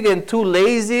big and too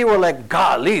lazy, we're like,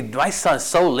 golly, my son's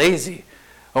so lazy.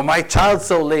 Or my child's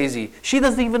so lazy. She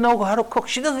doesn't even know how to cook.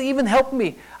 She doesn't even help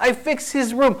me. I fix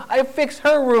his room. I fix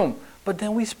her room. But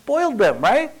then we spoiled them,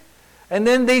 right? And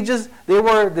then they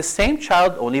were the same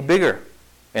child, only bigger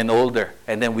and older.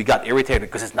 And then we got irritated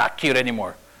because it's not cute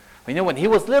anymore. You know, when he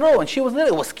was little and she was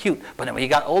little, it was cute. But then when he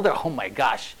got older, oh my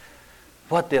gosh,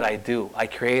 what did I do? I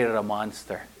created a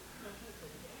monster.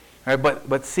 All right,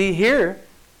 but see here,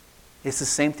 it's the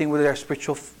same thing with our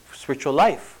spiritual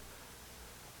life.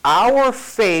 Our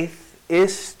faith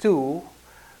is to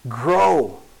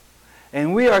grow.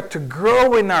 And we are to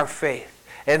grow in our faith.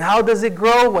 And how does it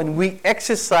grow? When we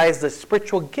exercise the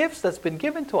spiritual gifts that's been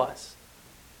given to us.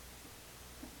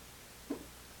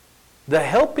 The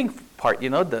helping part, you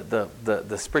know,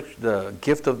 the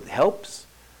gift of helps,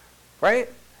 right?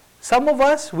 Some of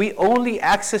us, we only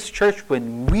access church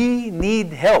when we need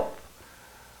help.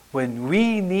 When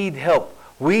we need help.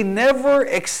 We never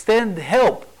extend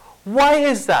help. Why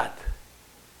is that?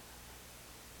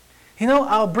 You know,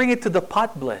 I'll bring it to the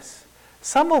pot bless.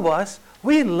 Some of us,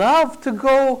 we love to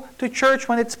go to church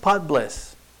when it's pot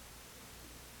bless.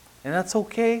 And that's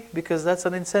okay, because that's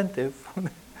an incentive.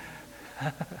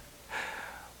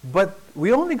 But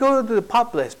we only go to the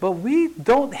pot bless, but we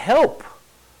don't help.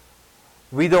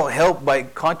 We don't help by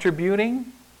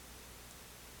contributing,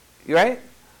 right?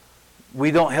 We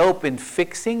don't help in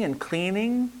fixing and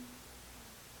cleaning.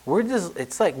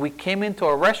 It's like we came into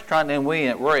a restaurant and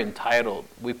we're entitled.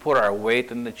 We put our weight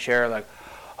in the chair like,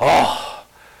 oh,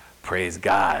 praise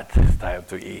God, it's time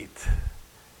to eat.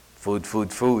 Food,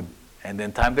 food, food. And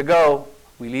then time to go.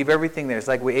 We leave everything there. It's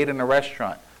like we ate in a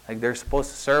restaurant. Like they're supposed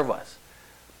to serve us.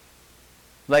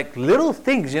 Like little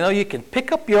things, you know, you can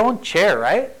pick up your own chair,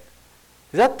 right?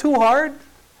 Is that too hard?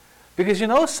 Because, you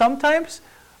know, sometimes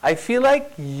I feel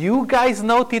like you guys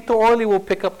know Tito Orly will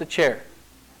pick up the chair.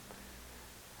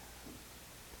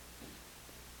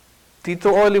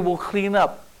 Tito Orly will clean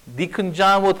up. Deacon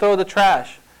John will throw the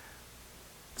trash.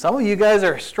 Some of you guys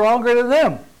are stronger than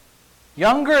them.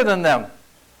 Younger than them.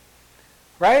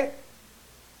 Right?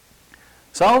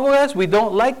 Some of us, we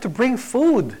don't like to bring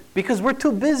food because we're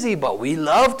too busy, but we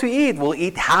love to eat. We'll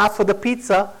eat half of the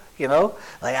pizza, you know.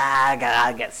 Like,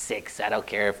 I get 6. I don't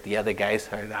care if the other guys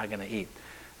are not going to eat.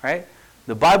 Right?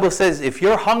 The Bible says if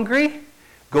you're hungry,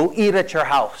 go eat at your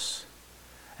house.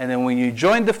 And then when you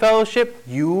join the fellowship,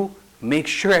 you make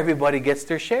sure everybody gets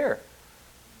their share.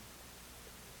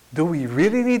 Do we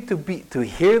really need to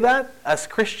hear that as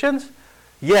Christians?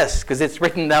 Yes, because it's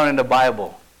written down in the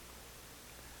Bible.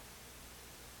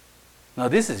 Now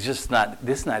this is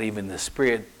not even the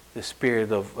spirit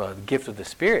of gift of the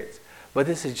Spirit, but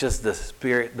this is just the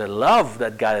Spirit, the love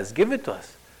that God has given to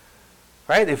us.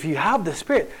 Right? If you have the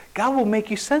Spirit, God will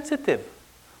make you sensitive.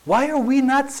 Why are we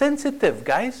not sensitive,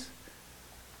 guys?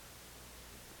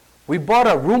 We bought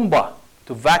a Roomba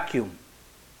to vacuum.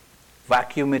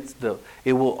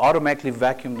 It will automatically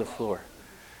vacuum the floor.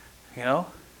 You know?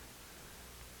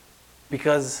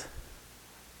 Because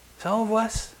some of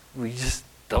us, we just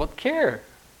don't care.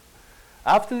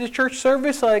 After the church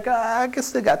service, like, I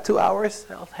guess they got 2 hours,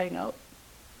 I'll hang out.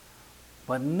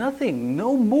 But nothing,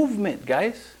 no movement,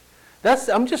 guys.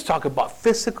 I'm just talking about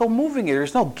physical moving here.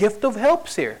 There's no gift of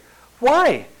helps here.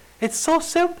 Why? It's so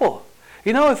simple.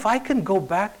 You know, if I can go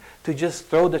back to just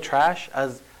throw the trash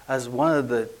as one of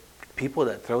the people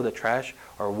that throw the trash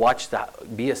or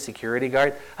be a security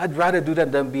guard, I'd rather do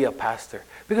that than be a pastor.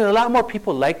 Because a lot more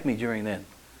people like me during then.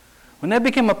 When I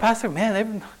became a pastor,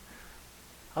 man,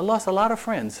 I lost a lot of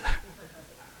friends.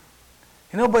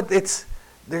 You know, but there's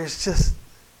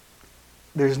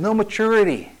no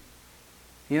maturity.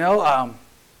 You know,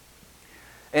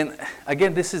 and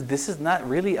again, this is not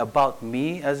really about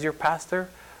me as your pastor,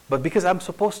 but because I'm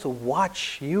supposed to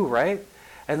watch you, right?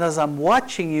 And as I'm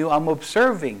watching you, I'm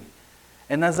observing.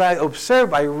 And as I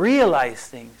observe, I realize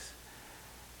things.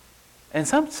 And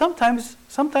sometimes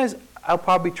I'll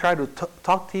probably try to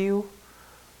talk to you,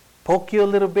 poke you a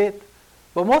little bit,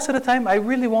 but most of the time I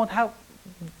really won't have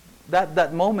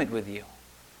that moment with you.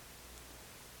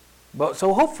 But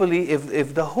so hopefully,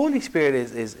 if the Holy Spirit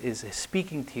is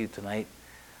speaking to you tonight,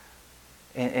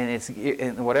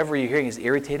 and whatever you're hearing is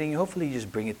irritating you, hopefully you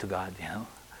just bring it to God,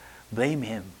 Blame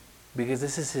Him, because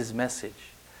this is His message.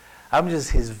 I'm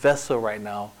just His vessel right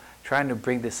now, trying to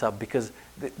bring this up, because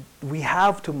we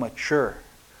have to mature.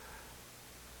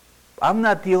 I'm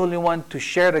not the only one to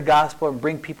share the gospel and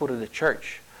bring people to the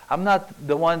church. I'm not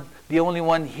the only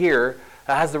one here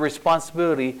that has the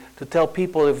responsibility to tell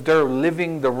people if they're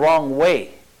living the wrong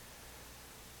way.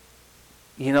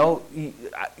 You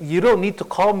don't need to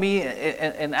call me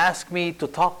and ask me to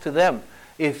talk to them.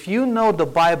 If you know the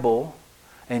Bible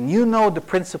and you know the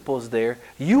principles there,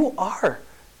 you are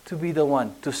to be the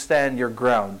one to stand your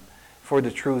ground for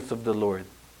the truth of the Lord.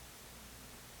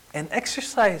 And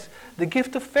exercise the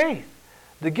gift of faith,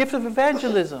 the gift of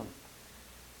evangelism.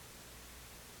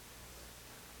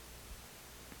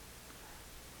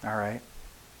 All right.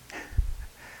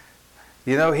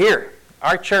 Here,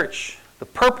 our church, the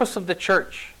purpose of the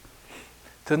church,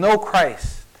 to know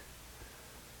Christ.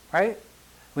 Right?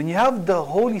 When you have the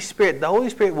Holy Spirit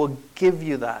will give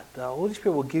you that. The Holy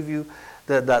Spirit will give you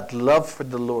that love for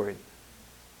the Lord.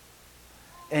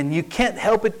 And you can't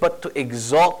help it but to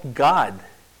exalt God.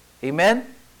 Amen?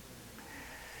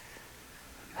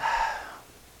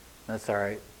 That's all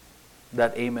right.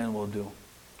 That amen will do.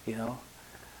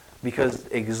 Because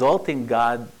exalting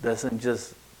God doesn't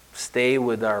just stay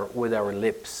with our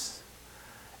lips.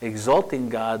 Exalting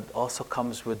God also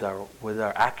comes with our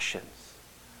actions.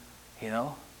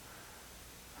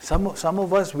 Some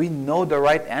of us, we know the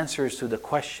right answers to the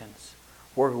questions.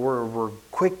 We're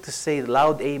quick to say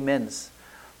loud amens,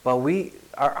 but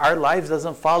our lives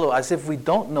doesn't follow as if we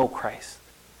don't know Christ.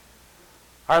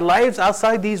 Our lives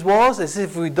outside these walls, as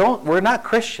if we're not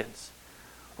Christians.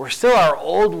 We're still our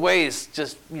old ways,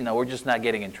 we're just not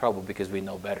getting in trouble because we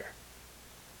know better.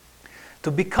 To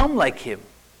become like Him.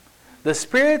 The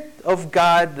Spirit of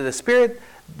God,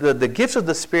 the gifts of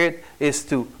the Spirit is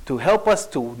to help us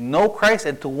to know Christ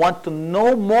and to want to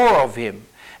know more of Him.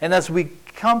 And as we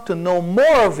come to know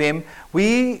more of Him,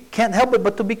 we can't help it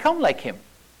but to become like Him.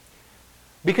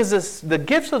 Because the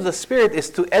gifts of the Spirit is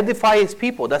to edify His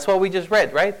people. That's what we just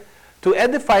read, right? To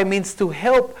edify means to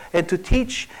help and to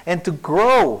teach and to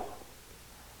grow.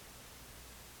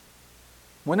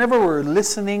 Whenever we're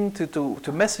listening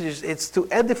to messages, it's to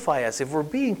edify us. If we're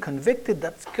being convicted,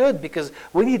 that's good, because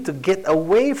we need to get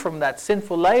away from that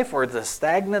sinful life or the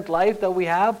stagnant life that we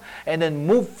have and then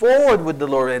move forward with the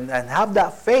Lord and have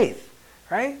that faith,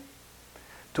 right?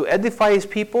 To edify His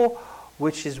people,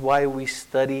 which is why we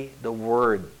study the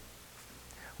Word.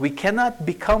 We cannot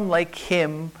become like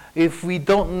Him if we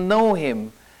don't know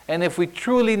Him. And if we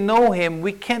truly know Him,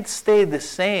 we can't stay the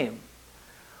same.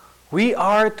 We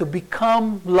are to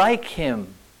become like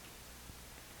Him.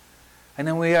 And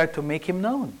then we are to make Him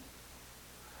known.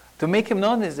 To make Him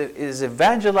known is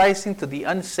evangelizing to the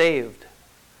unsaved.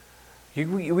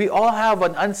 We all have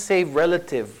an unsaved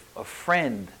relative, a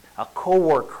friend, a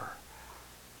co-worker,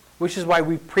 which is why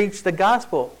we preach the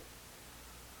gospel.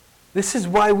 This is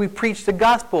why we preach the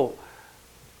gospel.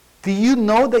 Do you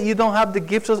know that you don't have the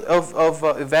gifts of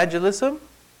evangelism?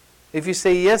 If you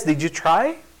say yes, did you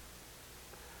try?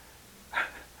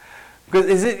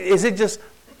 Because is it just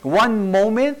one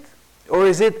moment, or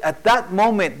is it at that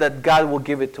moment that God will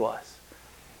give it to us?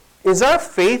 Is our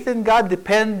faith in God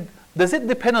does it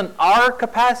depend on our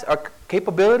capacity, our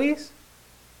capabilities?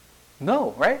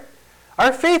 No, right?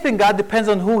 Our faith in God depends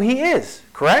on who He is,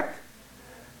 correct?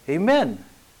 Amen.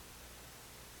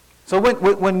 So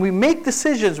when we make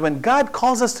decisions, when God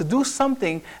calls us to do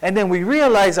something, and then we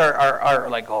realize our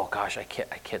like, oh gosh, I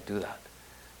can't do that.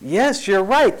 Yes, you're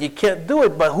right. You can't do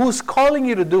it, but who's calling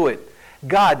you to do it?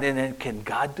 God. And then can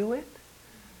God do it?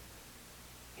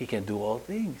 He can do all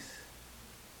things.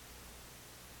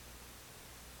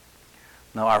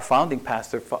 Now, our founding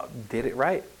pastor did it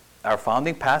right. Our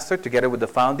founding pastor, together with the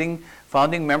founding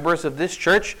members of this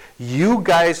church, you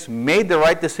guys made the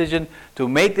right decision to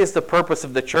make this the purpose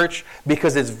of the church,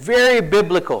 because it's very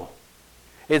biblical.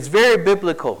 It's very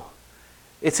biblical.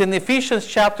 It's in Ephesians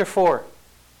chapter 4.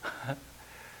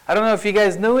 I don't know if you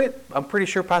guys knew it. I'm pretty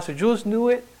sure Pastor Jules knew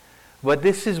it. But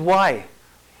this is why.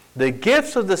 The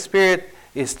gifts of the Spirit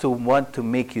is to want to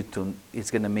make you to,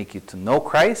 it's going to make you to know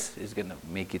Christ. It's going to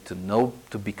make you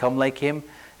to become like Him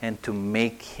and to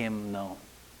make Him known.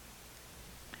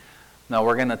 Now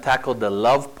we're going to tackle the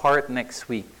love part next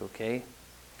week, okay?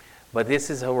 But this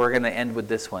is how we're going to end with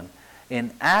this one.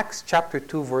 In Acts chapter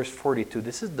 2, verse 42,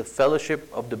 this is the fellowship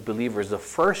of the believers, the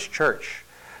first church.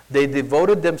 They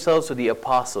devoted themselves to the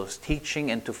apostles, teaching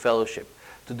and to fellowship,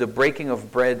 to the breaking of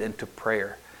bread and to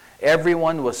prayer.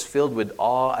 Everyone was filled with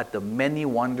awe at the many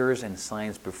wonders and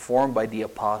signs performed by the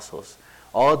apostles.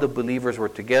 All the believers were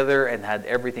together and had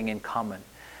everything in common.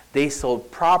 They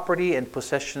sold property and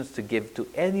possessions to give to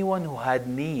anyone who had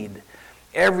need.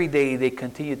 Every day they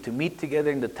continued to meet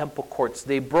together in the temple courts.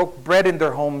 They broke bread in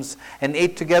their homes and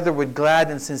ate together with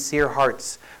glad and sincere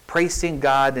hearts, praising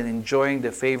God and enjoying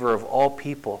the favor of all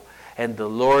people. And the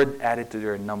Lord added to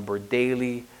their number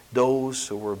daily those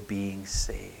who were being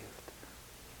saved.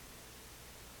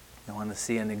 I want to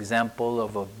see an example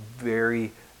of a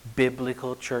very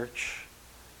biblical church.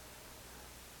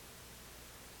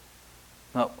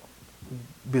 Now,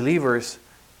 believers,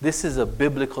 this is a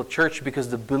biblical church because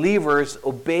the believers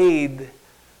obeyed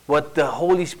what the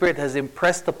Holy Spirit has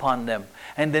impressed upon them.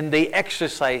 And then they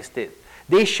exercised it.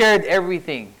 They shared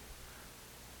everything.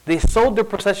 They sold their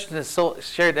possessions and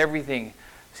shared everything.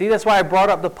 See, that's why I brought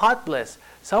up the pot bless.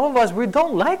 Some of us, we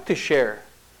don't like to share.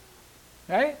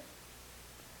 Right?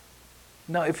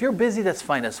 Now, if you're busy, that's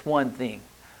fine. That's one thing.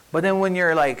 But then when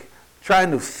you're like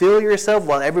trying to fill yourself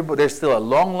while there's still a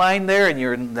long line there and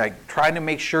you're like trying to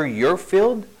make sure you're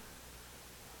filled,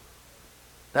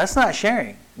 that's not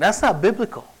sharing. That's not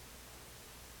biblical.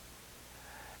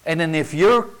 And then if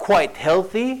you're quite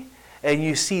healthy and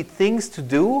you see things to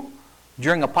do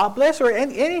during a pot bless or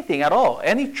anything at all,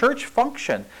 any church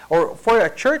function, or for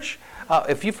a church,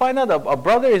 if you find out a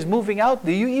brother is moving out,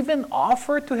 do you even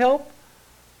offer to help?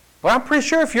 Well, I'm pretty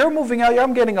sure if you're moving out,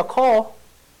 I'm getting a call.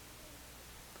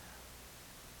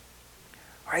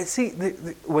 All right, see,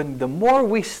 when the more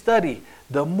we study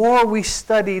the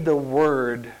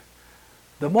Word,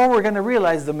 the more we're going to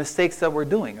realize the mistakes that we're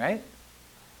doing, right?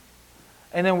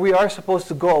 And then we are supposed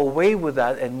to go away with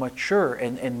that and mature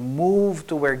and move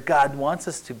to where God wants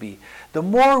us to be. The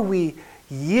more we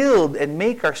yield and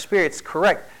make our spirits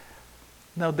correct.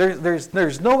 Now,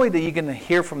 there's no way that you're going to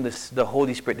hear from the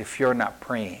Holy Spirit if you're not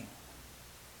praying.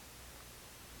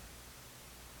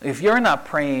 If you're not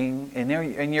praying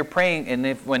and you're praying, and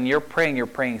if when you're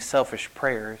praying selfish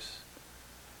prayers,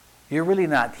 you're really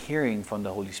not hearing from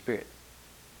the Holy Spirit.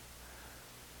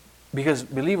 Because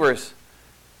believers,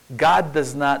 God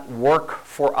does not work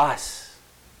for us.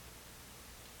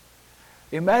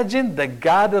 Imagine the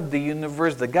God of the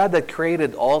universe, the God that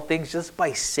created all things, just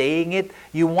by saying it,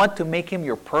 you want to make him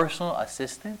your personal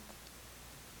assistant?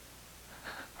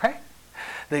 Right?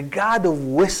 The God of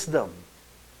wisdom.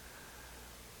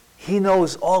 He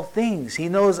knows all things. He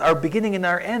knows our beginning and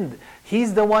our end.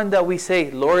 He's the one that we say,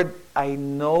 Lord, I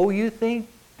know you think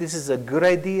this is a good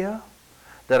idea,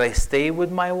 that I stay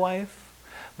with my wife,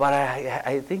 but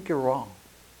I think you're wrong.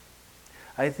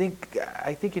 I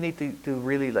think you need to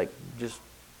really just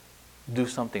do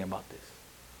something about this.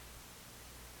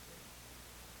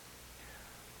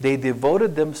 They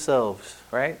devoted themselves,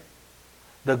 right?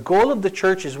 The goal of the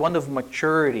church is one of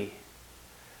maturity.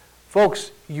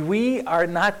 Folks, we are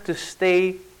not to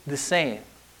stay the same.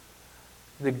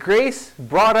 The grace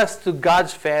brought us to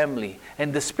God's family.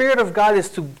 And the Spirit of God is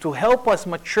to help us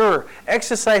mature,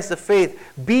 exercise the faith,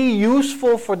 be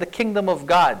useful for the kingdom of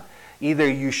God. Either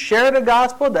you share the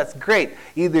gospel, that's great.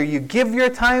 Either you give your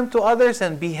time to others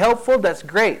and be helpful, that's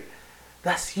great.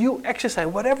 That's you exercise.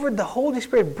 Whatever the Holy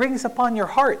Spirit brings upon your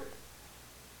heart.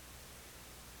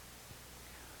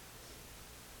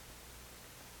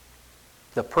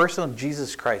 The person of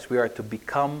Jesus Christ, we are to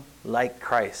become like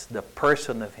Christ, the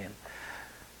person of Him.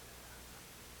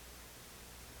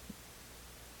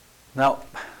 Now,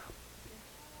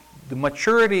 the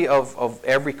maturity of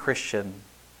every Christian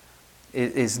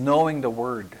is knowing the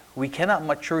Word. We cannot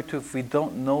mature if we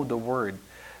don't know the Word.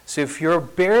 So if you're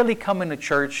barely coming to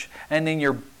church and then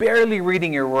you're barely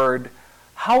reading your Word,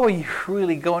 how are you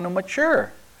really going to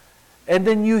mature? And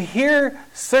then you hear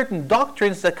certain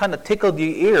doctrines that kind of tickle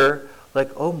your ear, like,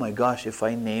 oh my gosh, if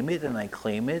I name it and I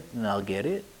claim it, then I'll get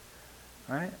it.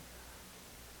 Right?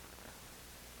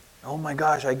 Oh my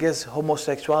gosh, I guess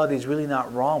homosexuality is really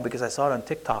not wrong because I saw it on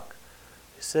TikTok.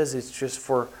 It says it's just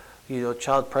for,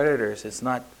 child predators. It's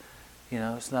not,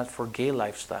 it's not for gay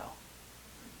lifestyle.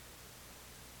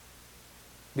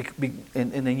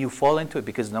 And then you fall into it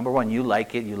because number one, you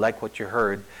like it, you like what you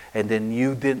heard, and then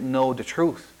you didn't know the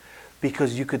truth.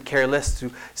 Because you could care less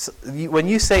when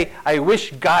you say, I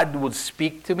wish God would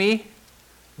speak to me,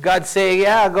 God say,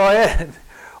 yeah, go ahead.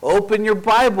 Open your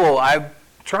Bible. I'm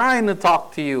trying to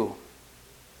talk to you.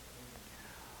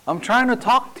 I'm trying to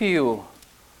talk to you.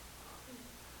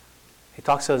 He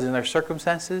talks to us in our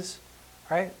circumstances,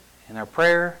 right? In our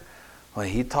prayer. Well,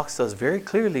 He talks to us very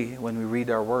clearly when we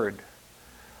read our Word.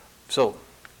 So,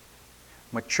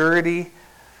 maturity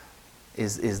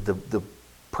is the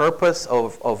purpose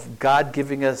of God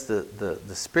giving us the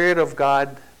Spirit of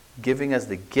God, giving us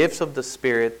the gifts of the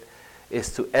Spirit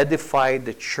is to edify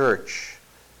the church.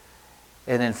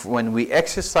 And then when we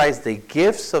exercise the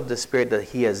gifts of the Spirit that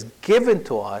He has given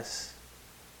to us,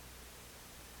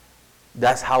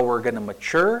 that's how we're going to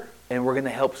mature, and we're going to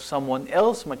help someone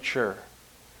else mature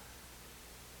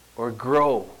or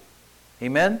grow.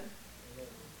 Amen?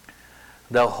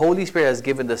 The Holy Spirit has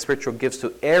given the spiritual gifts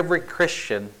to every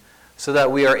Christian so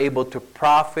that we are able to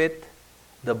profit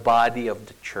the body of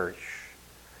the church.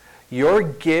 Your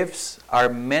gifts are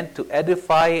meant to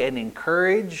edify and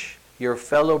encourage your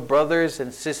fellow brothers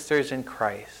and sisters in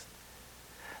Christ,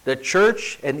 the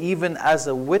church, and even as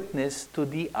a witness to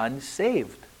the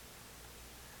unsaved.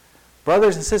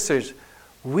 Brothers and sisters,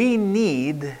 we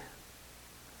need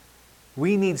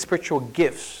spiritual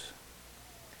gifts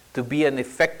to be an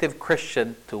effective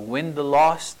Christian, to win the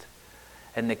lost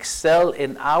and excel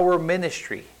in our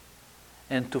ministry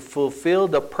and to fulfill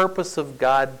the purpose of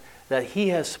God that He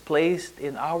has placed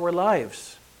in our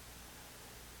lives.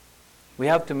 We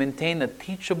have to maintain a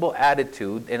teachable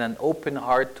attitude and an open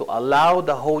heart to allow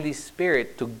the Holy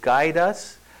Spirit to guide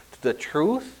us to the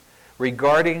truth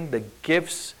regarding the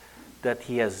gifts that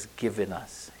He has given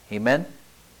us. Amen?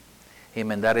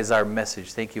 Amen. That is our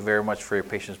message. Thank you very much for your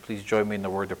patience. Please join me in the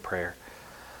word of prayer.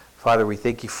 Father, we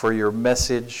thank you for your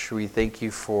message. We thank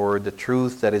you for the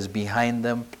truth that is behind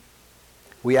them.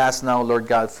 We ask now, Lord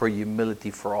God, for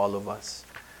humility for all of us.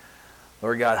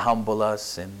 Lord God, humble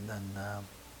us, and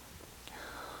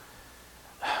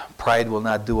pride will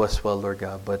not do us well, Lord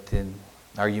God, but in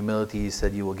our humility, you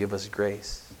said you will give us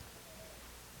grace.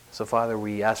 So, Father,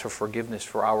 we ask for forgiveness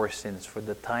for our sins, for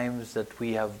the times that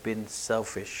we have been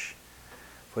selfish,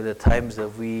 for the times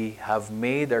that we have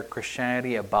made our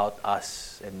Christianity about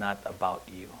us and not about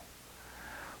you,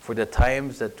 for the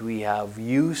times that we have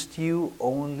used you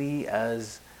only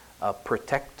as a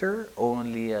protector,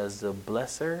 only as a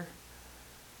blesser.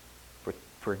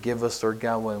 Forgive us, Lord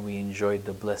God, when we enjoyed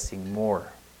the blessing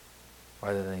more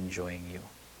rather than enjoying you.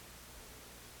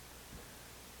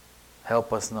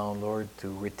 Help us now, Lord,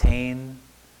 to retain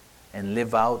and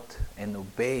live out and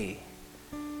obey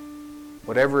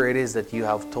whatever it is that you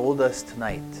have told us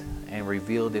tonight and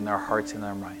revealed in our hearts and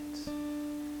our minds.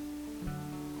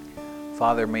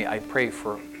 Father, may I pray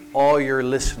for all your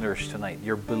listeners tonight,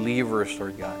 your believers,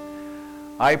 Lord God.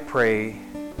 I pray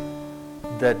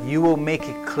that you will make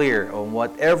it clear on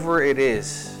whatever it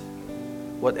is,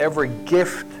 whatever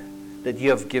gift that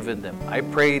you have given them. I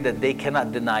pray that they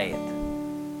cannot deny it.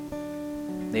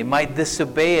 They might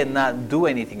disobey and not do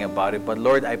anything about it, but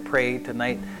Lord, I pray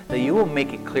tonight that you will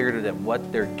make it clear to them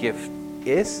what their gift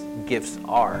is, gifts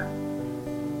are.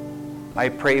 I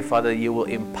pray, Father, you will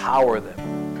empower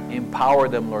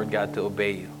them, Lord God, to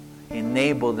obey you.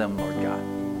 Enable them, Lord God.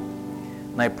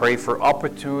 And I pray for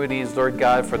opportunities, Lord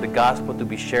God, for the gospel to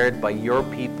be shared by your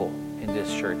people in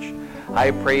this church.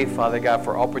 I pray, Father God,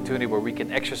 for opportunity where we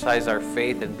can exercise our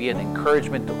faith and be an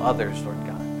encouragement to others, Lord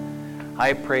God.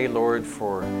 I pray, Lord,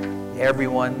 for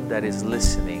everyone that is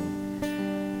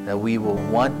listening, that we will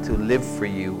want to live for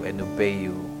you and obey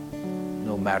you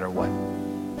no matter what.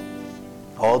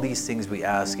 All these things we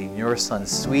ask in your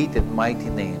Son's sweet and mighty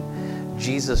name,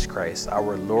 Jesus Christ,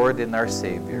 our Lord and our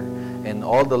Savior. And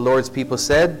all the Lord's people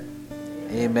said,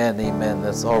 amen, amen.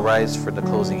 Let's all rise for the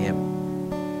closing hymn.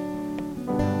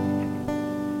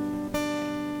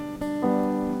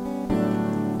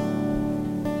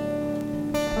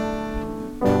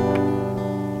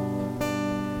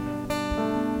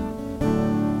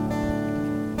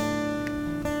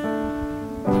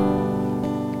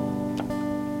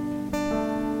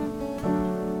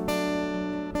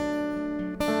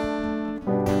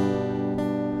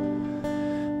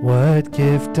 What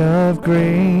gift of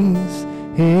grace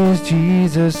is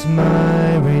Jesus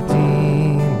my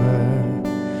Redeemer?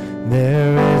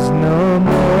 There is no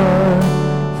more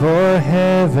for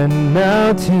heaven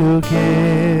now to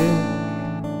give.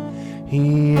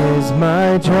 He is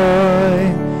my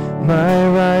joy, my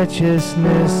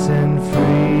righteousness and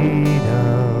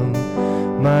freedom,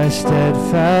 my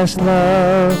steadfast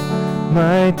love,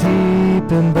 my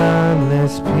deep and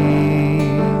boundless peace.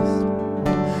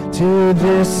 To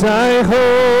this I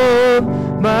hope,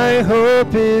 my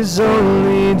hope is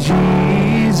only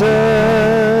Jesus,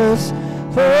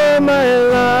 for my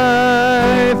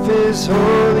life is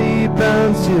wholly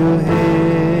bound to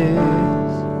His.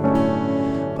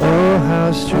 Oh,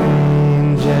 how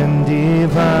strange and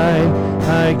divine,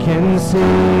 I can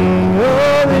sing,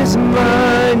 all is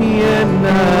mine, yet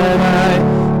not I,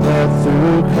 but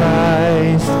through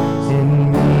Christ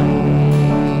in me.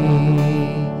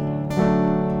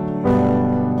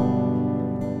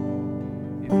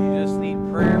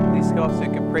 So we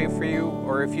can pray for you,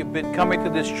 or or if you've been coming to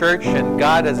this church and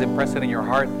God has impressed it in your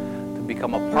heart to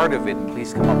become a part of it,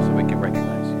 please come up so we can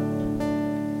recognize you.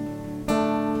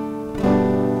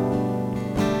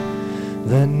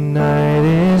 The night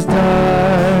is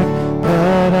dark,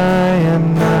 but I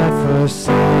am not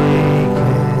forsaken.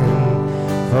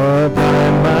 For by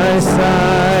my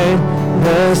side,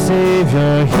 the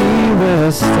Savior, He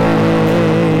will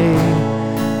stay.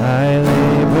 I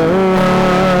labor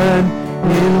on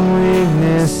in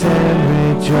weakness and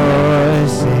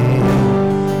rejoicing,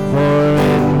 for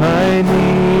in my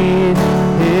need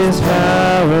His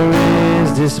power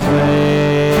is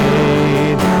displayed.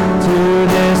 To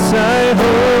this I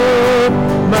hope,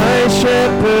 my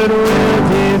shepherd will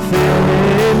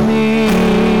defend me.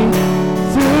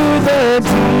 Through the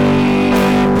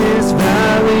deepest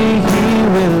valley He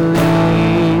will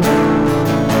lead.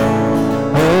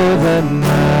 Oh, the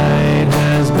night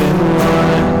has been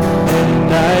won,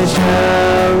 and I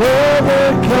shall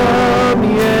overcome,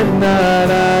 yet not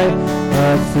I,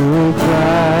 but through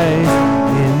Christ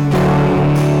in me.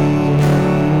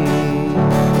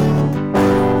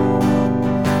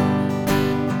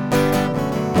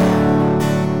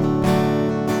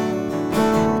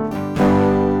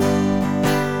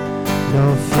 No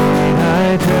fate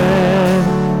I dread,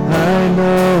 I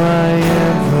know I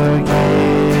am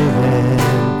forgiven.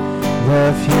 The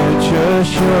future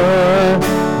sure,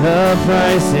 the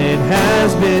price it has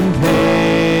been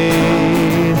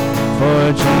paid. For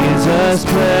Jesus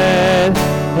bled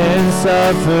and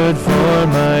suffered for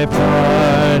my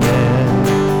pardon,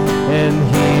 and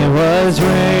He was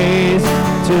raised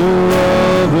to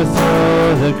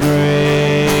overthrow the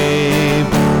grave.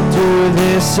 To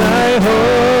this I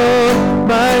hope,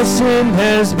 my sin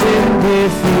has been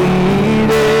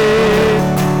defeated.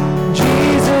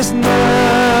 Jesus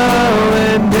now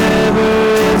and ever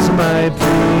is my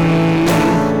plea.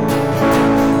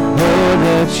 Though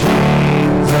the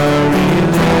chains are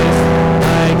released,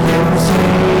 I can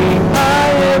sing, I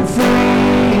am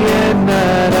free, and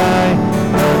not I,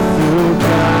 but through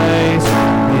Christ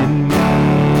in me.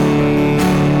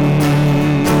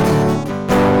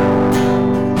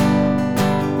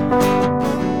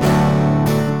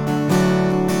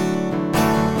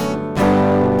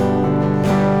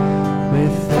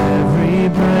 With every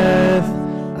breath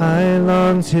I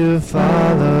long to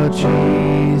follow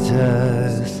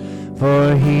Jesus,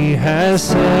 for He has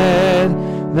said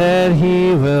that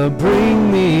He will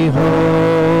bring me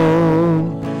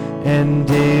home. And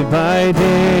day by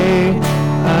day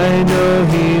I know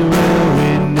He will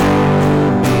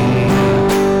renew me,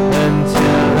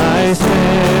 until I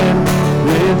stand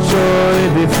with joy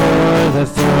before the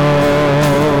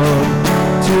throne.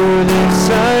 To this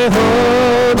I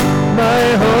hold, my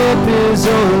hope is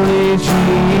only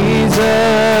Jesus.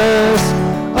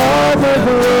 All the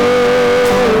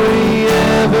glory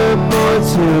evermore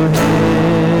to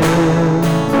Him.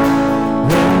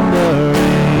 When the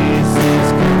race is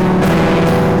complete,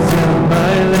 till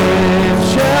my lips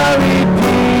shall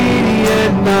repeat,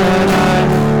 yet not I,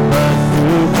 but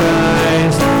through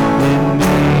Christ in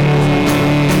me.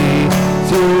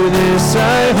 To this I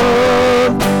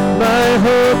hope, my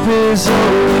hope is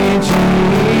only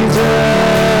Jesus.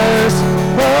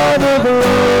 All the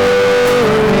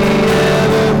glory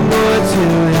evermore to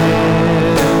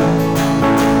Him.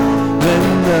 When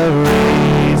the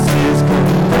race is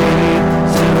complete,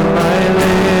 till my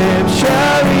lips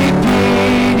shall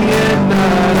repeat, yet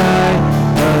not I,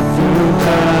 but through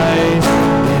Christ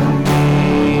in me.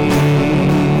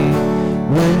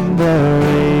 When the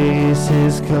race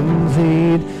is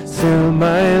complete, till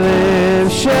my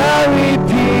lips shall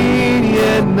repeat,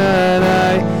 yet not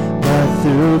I, but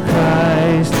through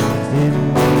Christ in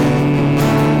me.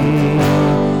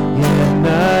 Yet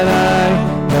not I,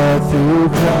 but through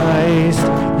Christ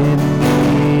in me.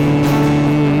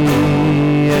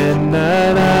 Yet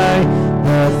not I,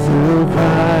 but through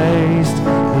Christ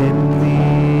in me.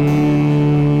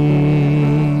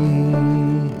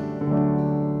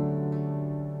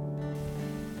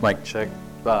 Mic check.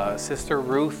 Sister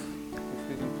Ruth,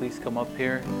 if you can please come up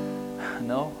here.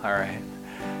 No? All right.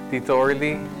 Tito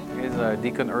Early, is our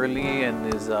Deacon Early,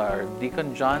 and is our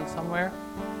Deacon John somewhere?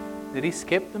 Did he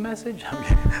skip the message?